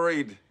always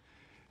worried?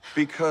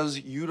 Because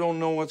you don't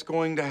know what's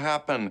going to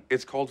happen.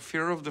 It's called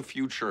fear of the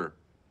future.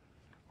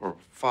 Or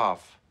FOF.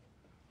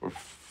 Or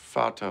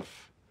FATF.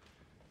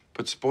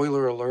 But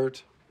spoiler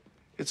alert,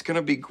 it's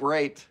gonna be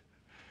great.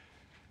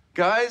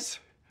 Guys,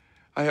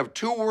 I have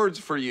 2 words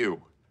for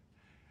you.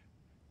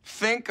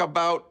 Think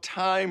about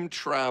time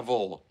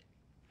travel.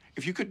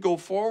 If you could go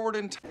forward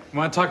in time.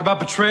 Want to talk about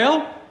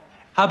betrayal?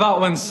 How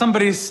about when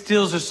somebody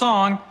steals your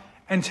song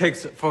and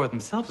takes it for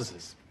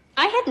themselves?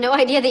 I had no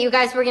idea that you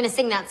guys were gonna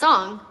sing that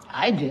song.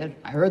 I did.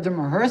 I heard them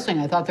rehearsing.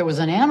 I thought there was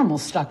an animal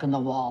stuck in the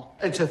wall.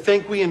 And to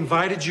think we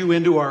invited you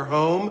into our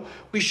home,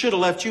 we should have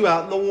left you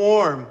out in the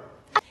warm.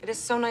 It is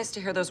so nice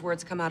to hear those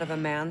words come out of a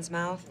man's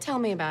mouth. Tell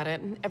me about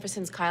it. Ever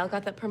since Kyle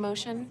got that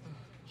promotion,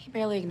 he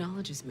barely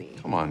acknowledges me.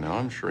 Come on now,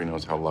 I'm sure he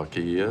knows how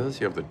lucky he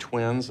is. You have the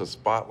twins, a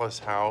spotless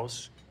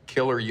house,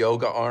 killer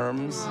yoga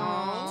arms.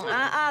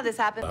 This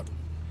happened.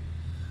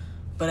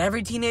 But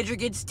every teenager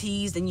gets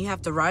teased, and you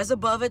have to rise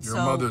above it, Your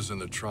so... mother's in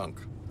the trunk.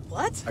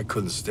 What? I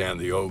couldn't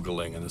stand the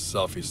ogling and the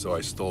selfie, so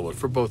I stole it.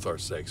 For both our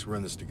sakes, we're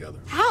in this together.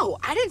 How?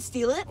 I didn't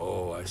steal it.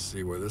 Oh, I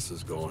see where this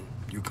is going.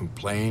 You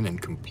complain and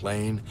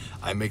complain.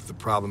 I make the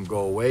problem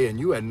go away, and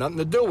you had nothing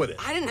to do with it.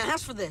 I didn't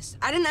ask for this.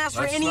 I didn't ask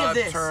for Let's any of not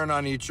this. turn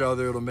on each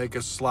other. It'll make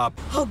us slop.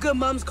 Oh, good.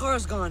 Mom's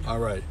car's gone. All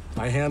right.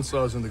 My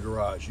handsaw's in the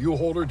garage. You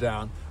hold her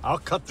down. I'll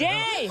cut the...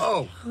 Jay!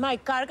 Oh! My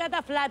car got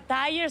a flat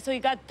tire, so it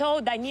got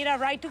towed. I need a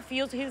ride to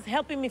field, so he's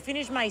helping me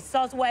finish my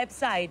sauce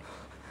website.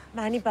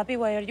 Manny, papi,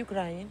 why are you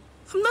crying?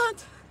 I'm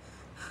not.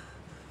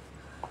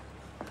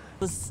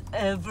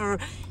 Ever.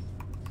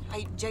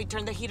 Jay,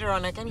 turn the heater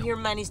on. I can hear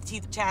Manny's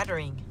teeth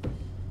chattering.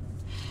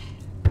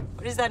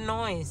 What is that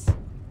noise?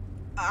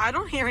 I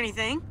don't hear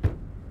anything.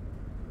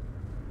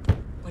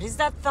 What is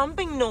that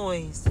thumping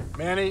noise?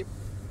 Manny,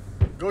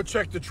 go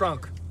check the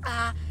trunk.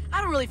 I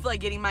don't really feel like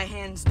getting my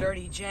hands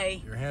dirty,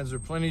 Jay. Your hands are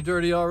plenty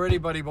dirty already,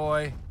 buddy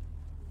boy.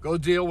 Go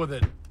deal with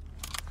it.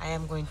 I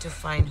am going to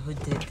find who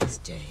did this,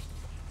 Jay.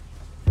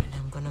 And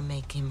I'm gonna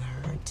make him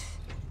hurt.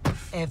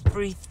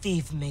 Every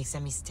thief makes a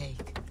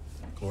mistake.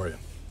 Gloria,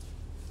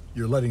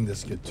 you're letting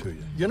this get to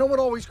you. You know what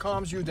always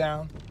calms you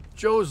down?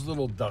 Joe's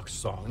Little Duck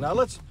song. Now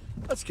let's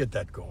get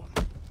that going.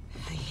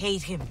 I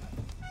hate him.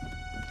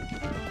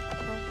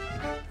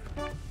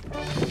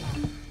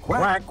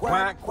 Quack,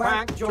 quack,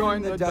 quack,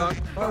 join the duck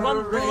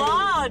One parade.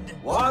 blood!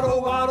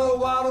 Waddle, waddle,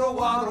 waddle,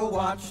 waddle,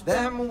 watch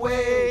them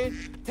wade.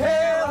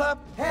 Tail up,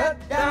 head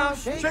down,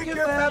 shake your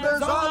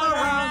feathers all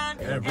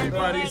around.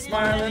 Everybody's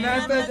smiling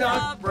at the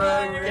duck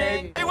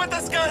parade. Hey, what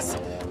this, Gus?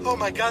 Oh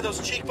my God, those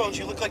cheekbones,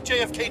 you look like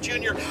JFK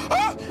Jr.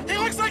 Ah, he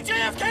looks like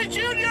JFK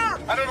Jr.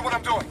 I don't know what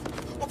I'm doing.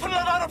 Well, put it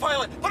on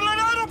autopilot. Put it on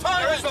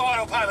autopilot. There is no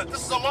autopilot.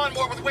 This is a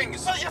lawnmower with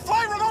wings. Well, you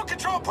fly remote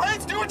control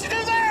planes. Do what you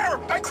do there.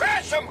 I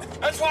crash them.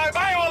 That's why I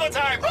buy all the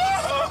time.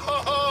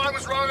 Oh, I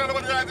was wrong. I don't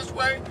want to die this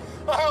way.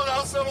 Oh,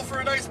 I'll settle for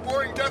a nice,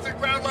 boring death at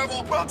ground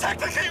level. Well,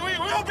 technically, we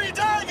will be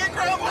dying at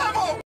ground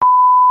level.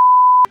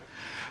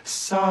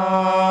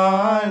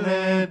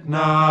 silent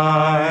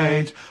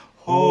night,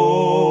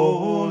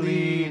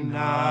 holy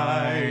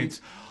night,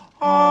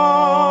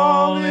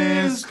 all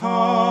is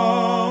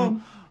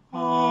calm,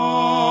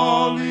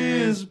 all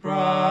is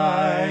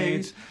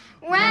bright.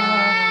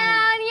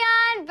 Round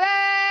yon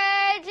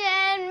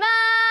virgin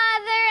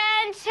mother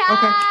and child.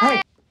 Okay,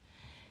 hey.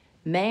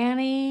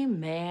 Manny,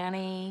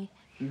 Manny,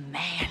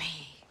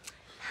 Manny.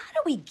 How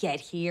do we get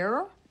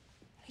here?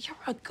 You're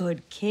a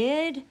good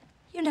kid.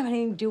 You don't have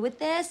anything to do with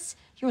this.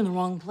 You're in the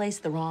wrong place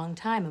at the wrong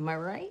time, am I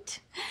right?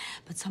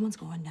 But someone's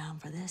going down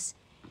for this.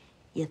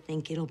 You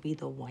think it'll be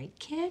the white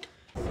kid?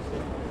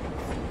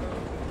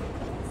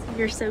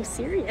 You're so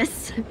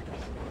serious.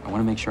 I want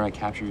to make sure I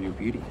capture your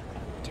beauty.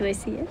 Do I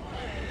see it?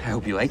 I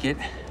hope you like it.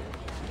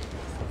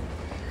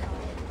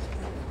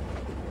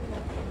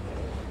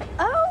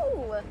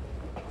 Oh,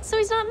 so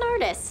he's not an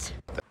artist.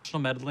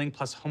 Meddling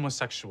plus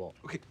homosexual.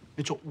 Okay,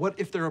 Mitchell, what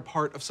if they're a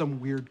part of some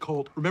weird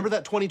cult? Remember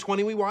that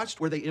 2020 we watched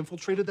where they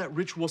infiltrated that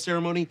ritual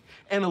ceremony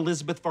and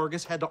Elizabeth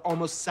Vargas had to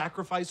almost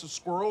sacrifice a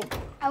squirrel?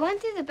 I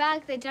went through the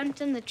bag they dumped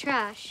in the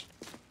trash.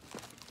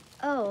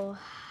 Oh,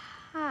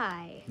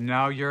 hi.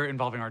 Now you're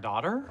involving our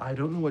daughter? I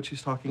don't know what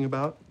she's talking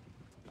about.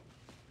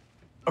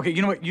 Okay,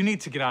 you know what? You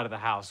need to get out of the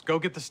house. Go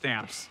get the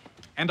stamps.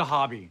 And a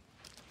hobby.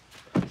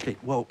 Okay,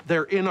 well,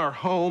 they're in our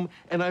home,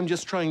 and I'm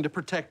just trying to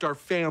protect our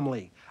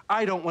family.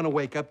 I don't want to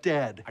wake up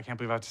dead. I can't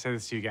believe I have to say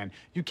this to you again.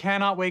 You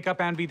cannot wake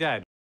up and be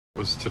dead. It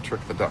was to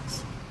trick the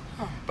ducks.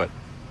 But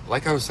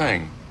like I was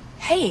saying...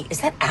 Hey,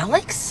 is that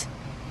Alex?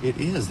 It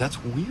is.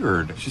 That's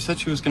weird. She said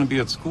she was going to be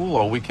at school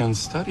all weekend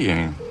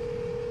studying.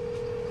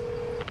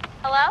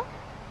 Hello?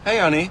 Hey,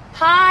 honey.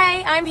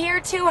 Hi, I'm here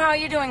too. How are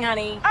you doing,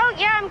 honey? Oh,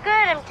 yeah, I'm good.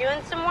 I'm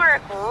doing some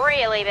work.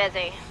 Really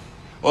busy.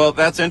 Well,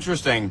 that's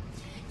interesting.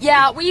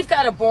 Yeah, we've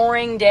got a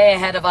boring day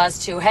ahead of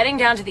us, too. Heading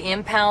down to the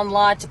impound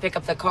lot to pick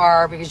up the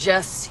car because,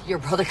 Jess, your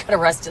brother got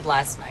arrested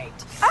last night.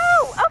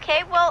 Oh,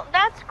 okay. Well,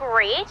 that's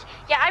great.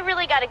 Yeah, I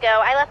really gotta go.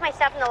 I left my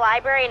stuff in the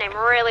library, and I'm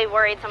really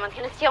worried someone's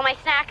gonna steal my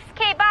snacks.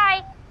 Okay,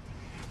 bye.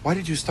 Why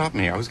did you stop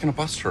me? I was going to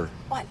bust her.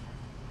 What?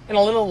 In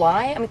a little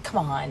lie? I mean,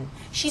 come on.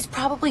 She's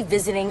probably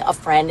visiting a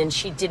friend, and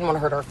she didn't want to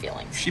hurt our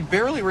feelings. She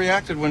barely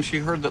reacted when she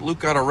heard that Luke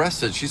got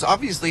arrested. She's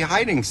obviously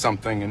hiding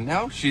something, and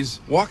now she's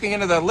walking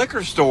into that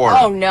liquor store.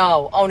 Oh,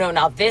 no. Oh, no.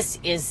 Now, this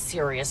is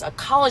serious. A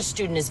college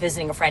student is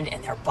visiting a friend,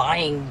 and they're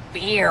buying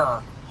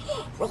beer.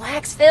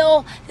 Relax,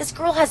 Phil. This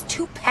girl has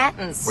 2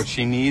 patents. What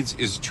she needs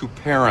is 2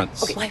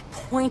 parents. Okay, my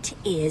point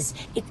is,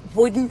 it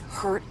wouldn't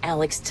hurt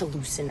Alex to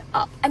loosen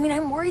up. I mean,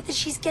 I'm worried that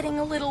she's getting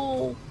a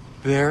little...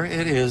 There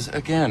it is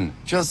again.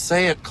 Just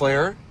say it,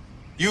 Claire.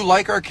 You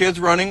like our kids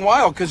running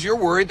wild because you're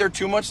worried they're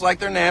too much like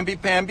their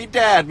namby-pamby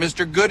dad,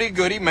 Mr.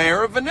 Goody-Goody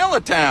Mayor of Vanilla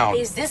Town.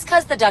 Is this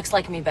because the ducks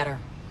like me better?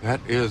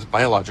 That is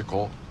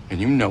biological, and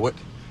you know it.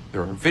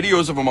 There are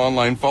videos of them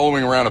online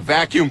following around a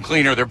vacuum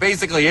cleaner. They're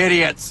basically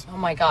idiots. Oh,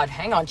 my God.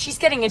 Hang on. She's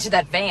getting into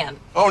that van.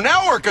 Oh,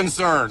 now we're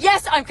concerned.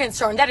 Yes, I'm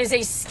concerned. That is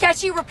a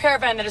sketchy repair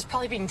van that is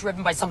probably being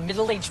driven by some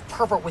middle-aged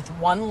pervert with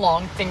 1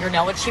 long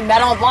fingernail that she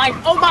met online.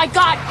 Oh, my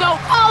God. Go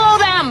follow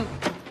them.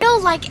 I feel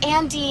like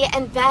Andy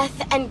and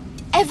Beth and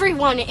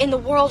everyone in the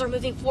world are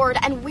moving forward,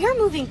 and we're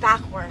moving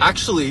backward.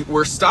 Actually,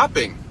 we're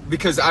stopping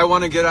because I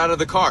want to get out of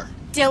the car.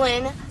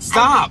 Dylan.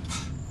 Stop!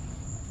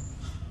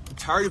 I'm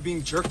tired of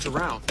being jerked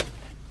around.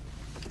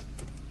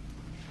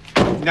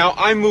 Now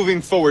I'm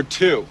moving forward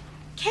too.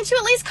 Can't you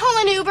at least call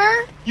an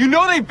Uber? You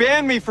know they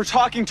banned me for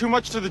talking too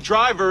much to the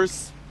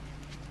drivers.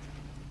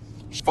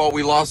 Fault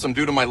we lost them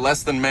due to my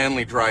less than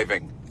manly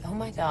driving. Oh,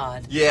 my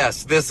God.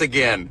 Yes, this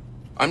again.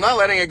 I'm not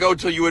letting it go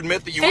till you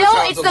admit that you Phil,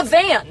 were... it's the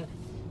van.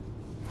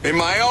 In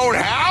my own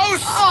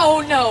house?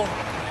 Oh, no.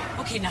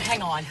 Okay, now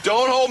hang on.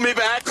 Don't hold me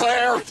back,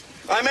 Claire.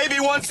 I may be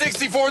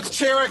 1/64th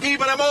Cherokee,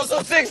 but I'm also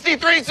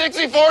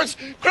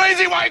 63/64th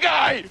crazy white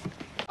guy.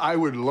 I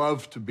would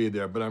love to be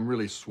there, but I'm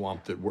really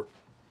swamped at work.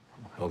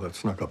 Hell, that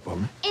snuck up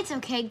on me. It's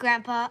okay,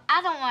 Grandpa.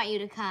 I don't want you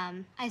to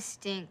come. I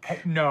stink.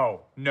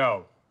 No,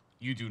 no.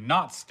 You do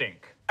not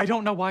stink. I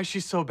don't know why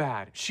she's so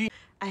bad.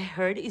 I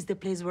heard is the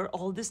place where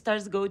all the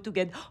stars go to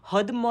get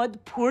hot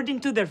mud poured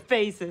into their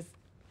faces.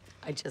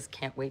 I just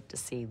can't wait to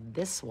see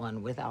this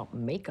one without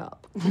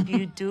makeup. If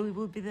you do, it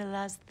will be the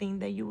last thing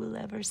that you will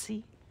ever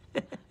see.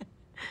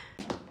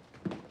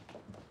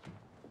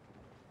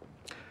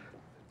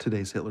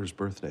 Today's Hitler's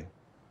birthday.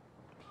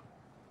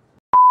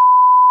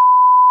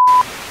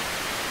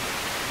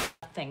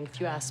 Thing, if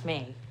you ask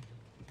me.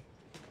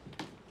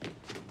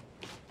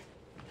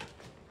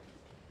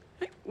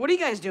 What are you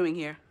guys doing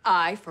here?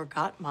 I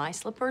forgot my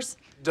slippers.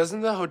 Doesn't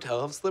the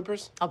hotel have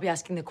slippers? I'll be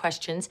asking the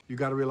questions. You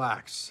gotta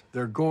relax.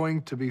 They're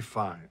going to be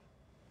fine.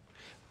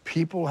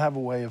 People have a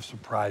way of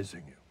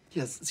surprising you.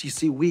 Yes, you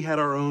see, we had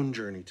our own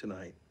journey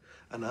tonight.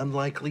 An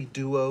unlikely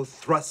duo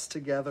thrust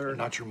together.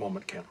 Not your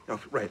moment, Ken. Oh,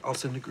 right, I'll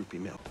send a group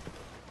email.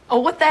 Oh,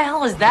 what the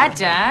hell is that,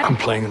 Dad? I'm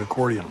playing an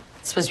accordion.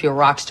 It's supposed to be a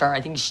rock star.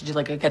 I think you should do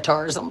like a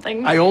guitar or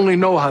something. I only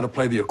know how to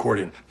play the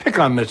accordion. Pick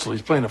on Mitchell.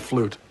 He's playing a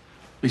flute.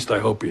 At least I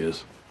hope he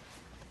is.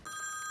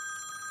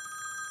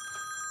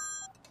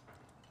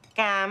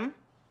 Cam?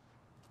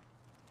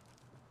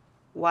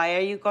 Why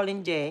are you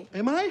calling Jay?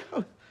 Am I?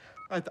 Oh,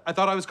 I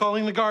thought I was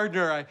calling the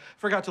gardener. I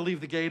forgot to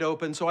leave the gate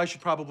open, so I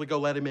should probably go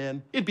let him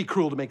in. It'd be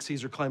cruel to make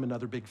Caesar climb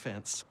another big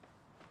fence.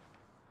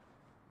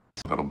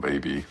 Little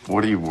baby,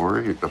 what are you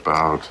worried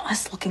about?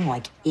 Us looking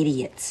like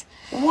idiots.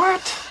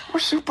 What? We're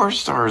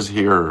superstars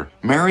here.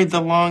 Married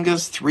the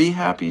longest, 3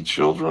 happy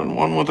children,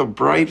 one with a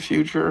bright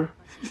future.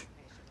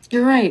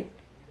 You're right.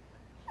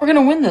 We're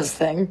gonna win this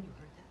thing.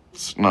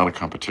 It's not a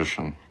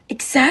competition.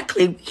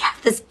 Exactly. We have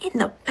this in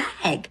the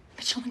bag.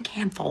 My children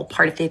can't fall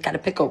apart if they've got to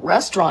pick a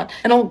restaurant.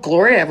 And all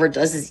Gloria ever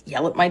does is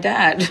yell at my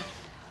dad.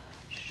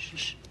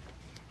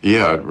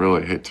 Yeah, I'd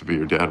really hate to be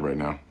your dad right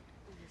now.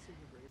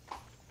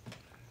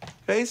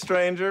 Hey,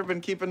 stranger.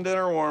 Been keeping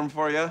dinner warm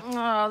for you.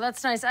 Oh,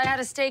 that's nice. I had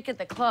a steak at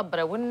the club, but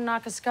I wouldn't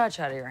knock a scotch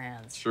out of your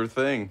hands. Sure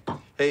thing.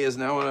 Hey, is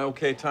now an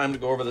okay time to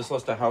go over this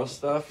list of house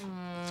stuff?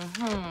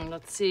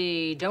 Let's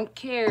see. Don't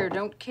care.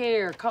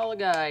 Call a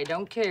guy.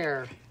 Don't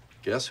care.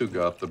 Guess who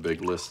got the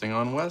big listing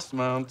on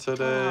Westmount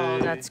today? Oh,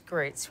 that's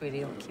great, sweetie.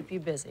 It'll keep you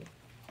busy.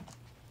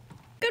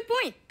 Good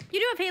point. You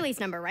do have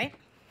Haley's number, right?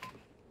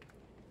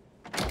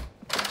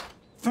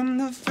 From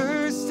the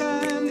first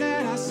time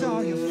that I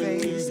saw your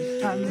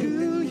face, I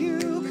knew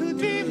you could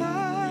be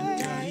mine.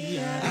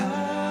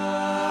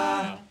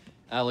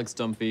 Alex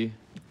Dunphy,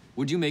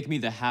 would you make me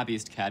the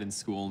happiest cat in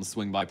school and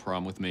swing by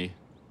prom with me?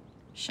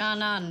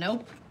 Shauna,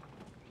 nope.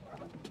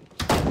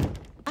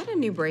 Got a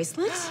new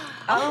bracelet?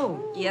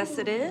 Oh, yes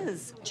it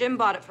is. Jim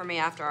bought it for me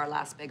after our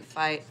last big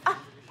fight.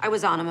 I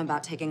was on him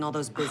about taking all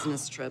those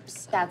business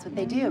trips. That's what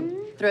they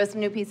do. Throw some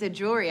new piece of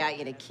jewelry at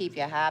you to keep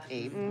you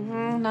happy.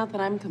 Not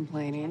that I'm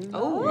complaining.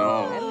 Oh,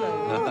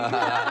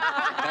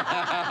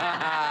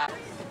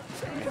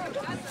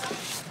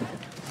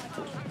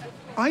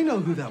 I know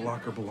who that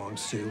locker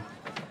belongs to.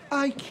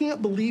 I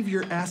can't believe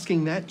you're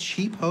asking that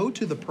cheap hoe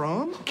to the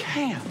prom.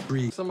 Can't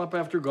breathe. Some up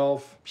after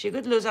golf. She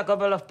could lose a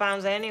couple of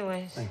pounds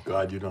anyways. Thank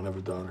God you don't have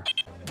a daughter.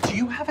 Do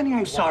you have any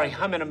idea? Sorry,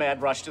 I'm in a mad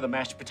rush to the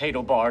mashed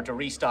potato bar to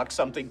restock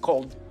something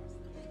called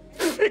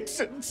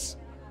Fixins.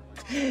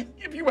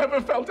 If you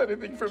ever felt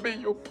anything for me,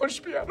 you'll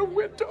push me out a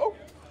window.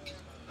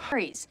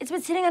 It's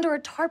been sitting under a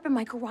tarp in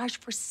my garage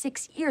for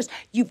 6 years.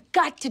 You've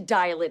got to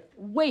dial it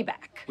way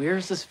back.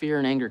 Where's this fear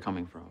and anger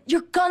coming from?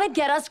 You're gonna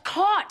get us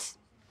caught.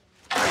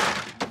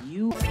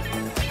 You...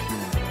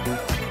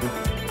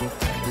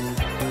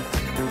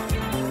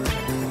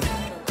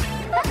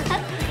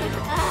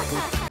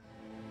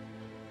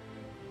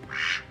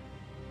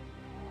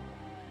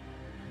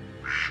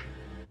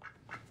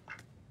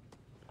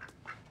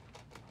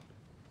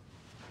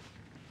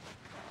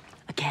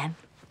 Again,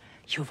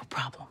 you have a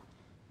problem.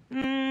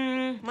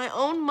 My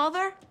own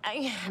mother?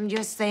 I'm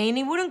just saying,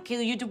 it wouldn't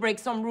kill you to break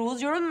some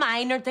rules. You're a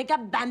minor. Take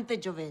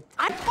advantage of it.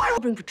 I'll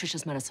bring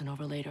Patricia's medicine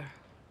over later.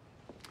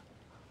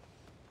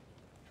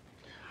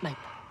 My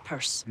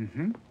purse.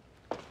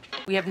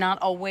 We have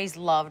not always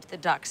loved the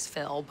Ducks,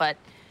 Phil, but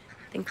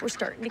I think we're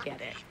starting to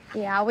get it.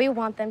 Yeah, we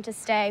want them to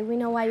stay. We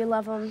know why you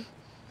love them.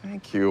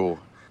 Thank you.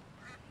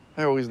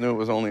 I always knew it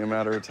was only a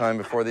matter of time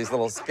before these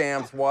little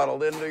scamps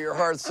waddled into your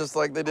hearts just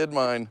like they did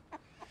mine.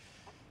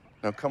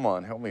 Now, come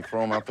on, help me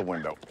throw them out the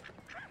window.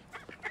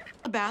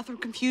 A bathroom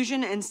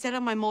confusion. Instead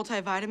of my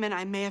multivitamin,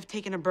 I may have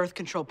taken a birth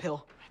control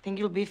pill. I think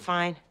you'll be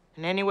fine.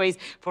 And anyways,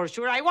 for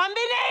sure, I won't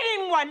be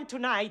needing one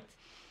tonight.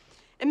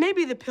 It may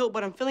be the pill,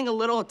 but I'm feeling a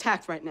little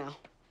attacked right now.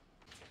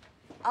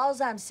 All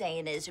I'm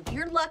saying is, if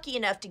you're lucky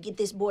enough to get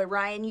this boy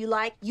Ryan you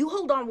like, you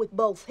hold on with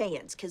both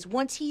hands, because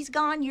once he's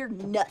gone, you're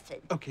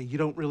nothing. Okay, you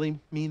don't really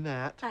mean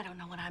that. I don't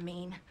know what I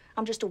mean.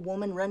 I'm just a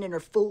woman running her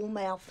full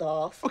mouth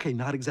off. Okay,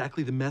 not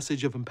exactly the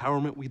message of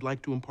empowerment we'd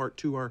like to impart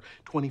to our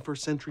 21st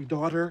century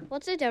daughter.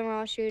 What's a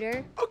demo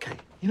shooter? Okay,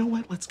 you know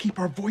what? Let's keep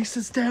our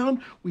voices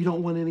down. We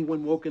don't want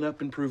anyone woken up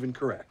and proven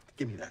correct.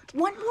 Give me that.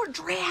 One more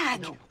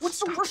drag. No, what's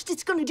the worst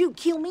it's gonna do?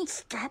 Kill me?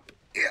 Stop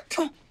it.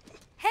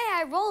 Hey,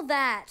 I rolled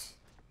that.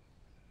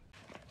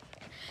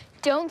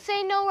 Don't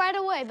say no right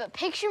away, but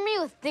picture me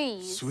with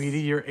these.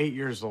 Sweetie, you're 8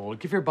 years old.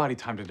 Give your body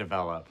time to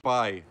develop.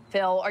 Bye.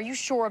 Phil, are you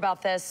sure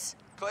about this?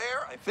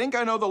 Claire, I think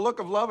I know the look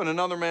of love in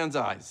another man's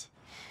eyes.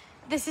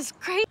 This is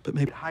great. But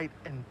maybe hide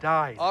and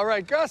die. All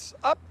right, Gus,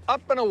 up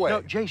and away.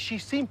 No, Jay, she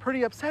seemed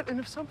pretty upset, and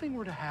if something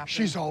were to happen...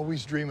 She's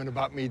always dreaming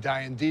about me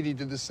dying. Dee Dee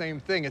did the same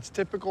thing. It's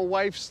typical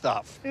wife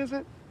stuff. Is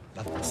it?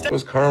 It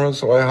was Carmen,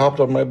 so I hopped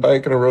on my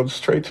bike and I rode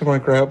straight to my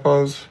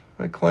grandpa's.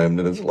 I climbed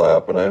in his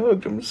lap and I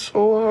hugged him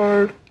so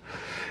hard.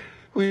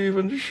 We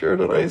even shared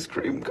an ice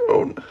cream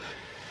cone.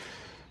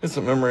 It's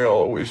a memory I'll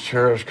always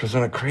cherish, because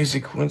in a crazy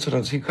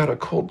coincidence, he got a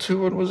cold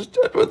too and was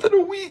dead within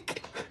a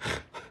week.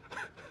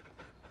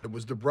 It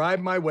was to bribe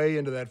my way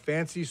into that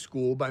fancy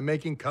school by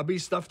making Cubby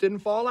stuff didn't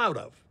fall out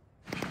of.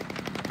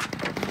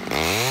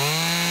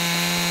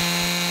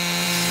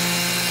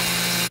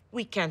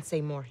 We can't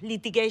say more.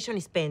 Litigation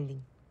is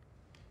pending.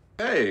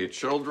 Hey,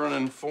 children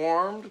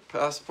informed,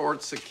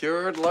 passport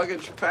secured,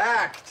 luggage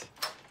packed.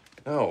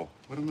 Oh,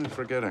 what am I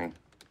forgetting?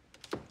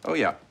 Oh,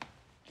 yeah.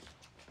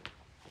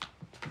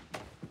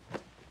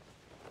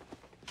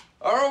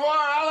 Au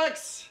revoir,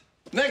 Alex.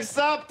 Next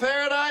stop,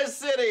 Paradise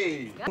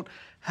City.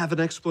 have an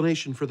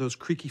explanation for those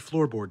creaky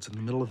floorboards in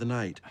the middle of the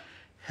night.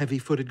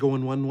 Heavy-footed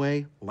going one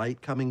way,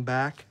 light coming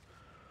back.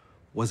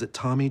 Was it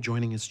Tommy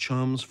joining his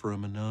chums for a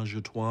menage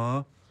a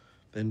trois,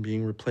 then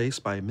being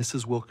replaced by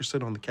Mrs.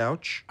 Wilkerson on the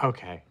couch?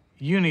 Okay,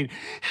 you need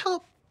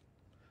help.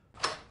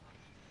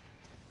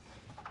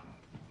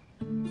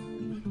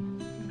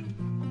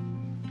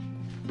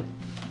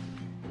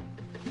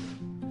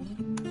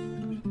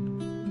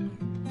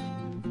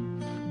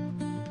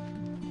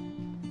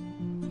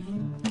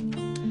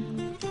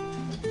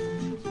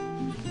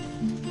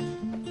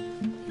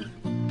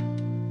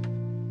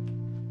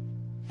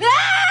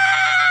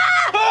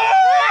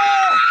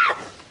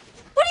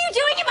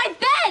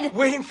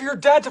 Waiting for your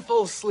dad to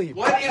fall asleep.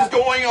 What is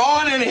going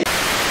on in here?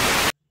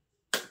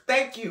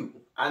 Thank you.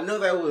 I know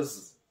that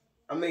was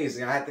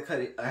amazing. I had to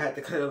cut it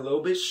a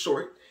little bit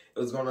short. It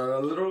was going on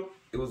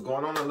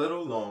a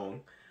little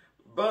long.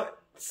 But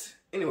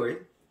anyway,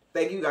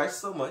 thank you guys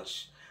so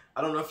much.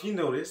 I don't know if you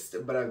noticed,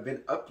 but I've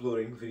been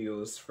uploading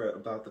videos for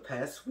about the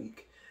past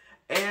week.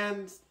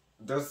 And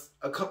there's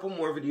a couple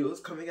more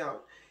videos coming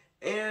out.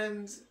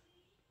 And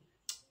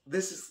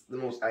this is the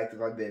most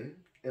active I've been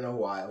in a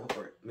while,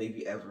 or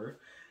maybe ever.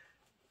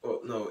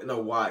 Well, no, in a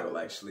while,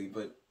 actually.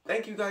 But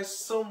thank you guys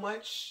so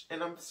much,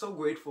 and I'm so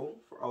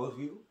grateful for all of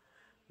you.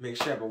 Make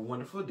sure you have a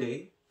wonderful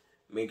day.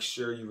 Make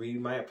sure you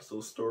read my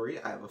episode story.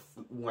 I have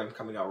one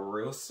coming out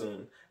real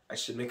soon. I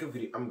should make a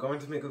video. I'm going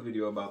to make a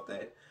video about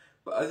that.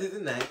 But other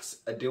than that,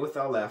 a day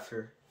without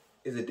laughter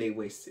is a day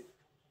wasted.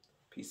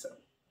 Peace out.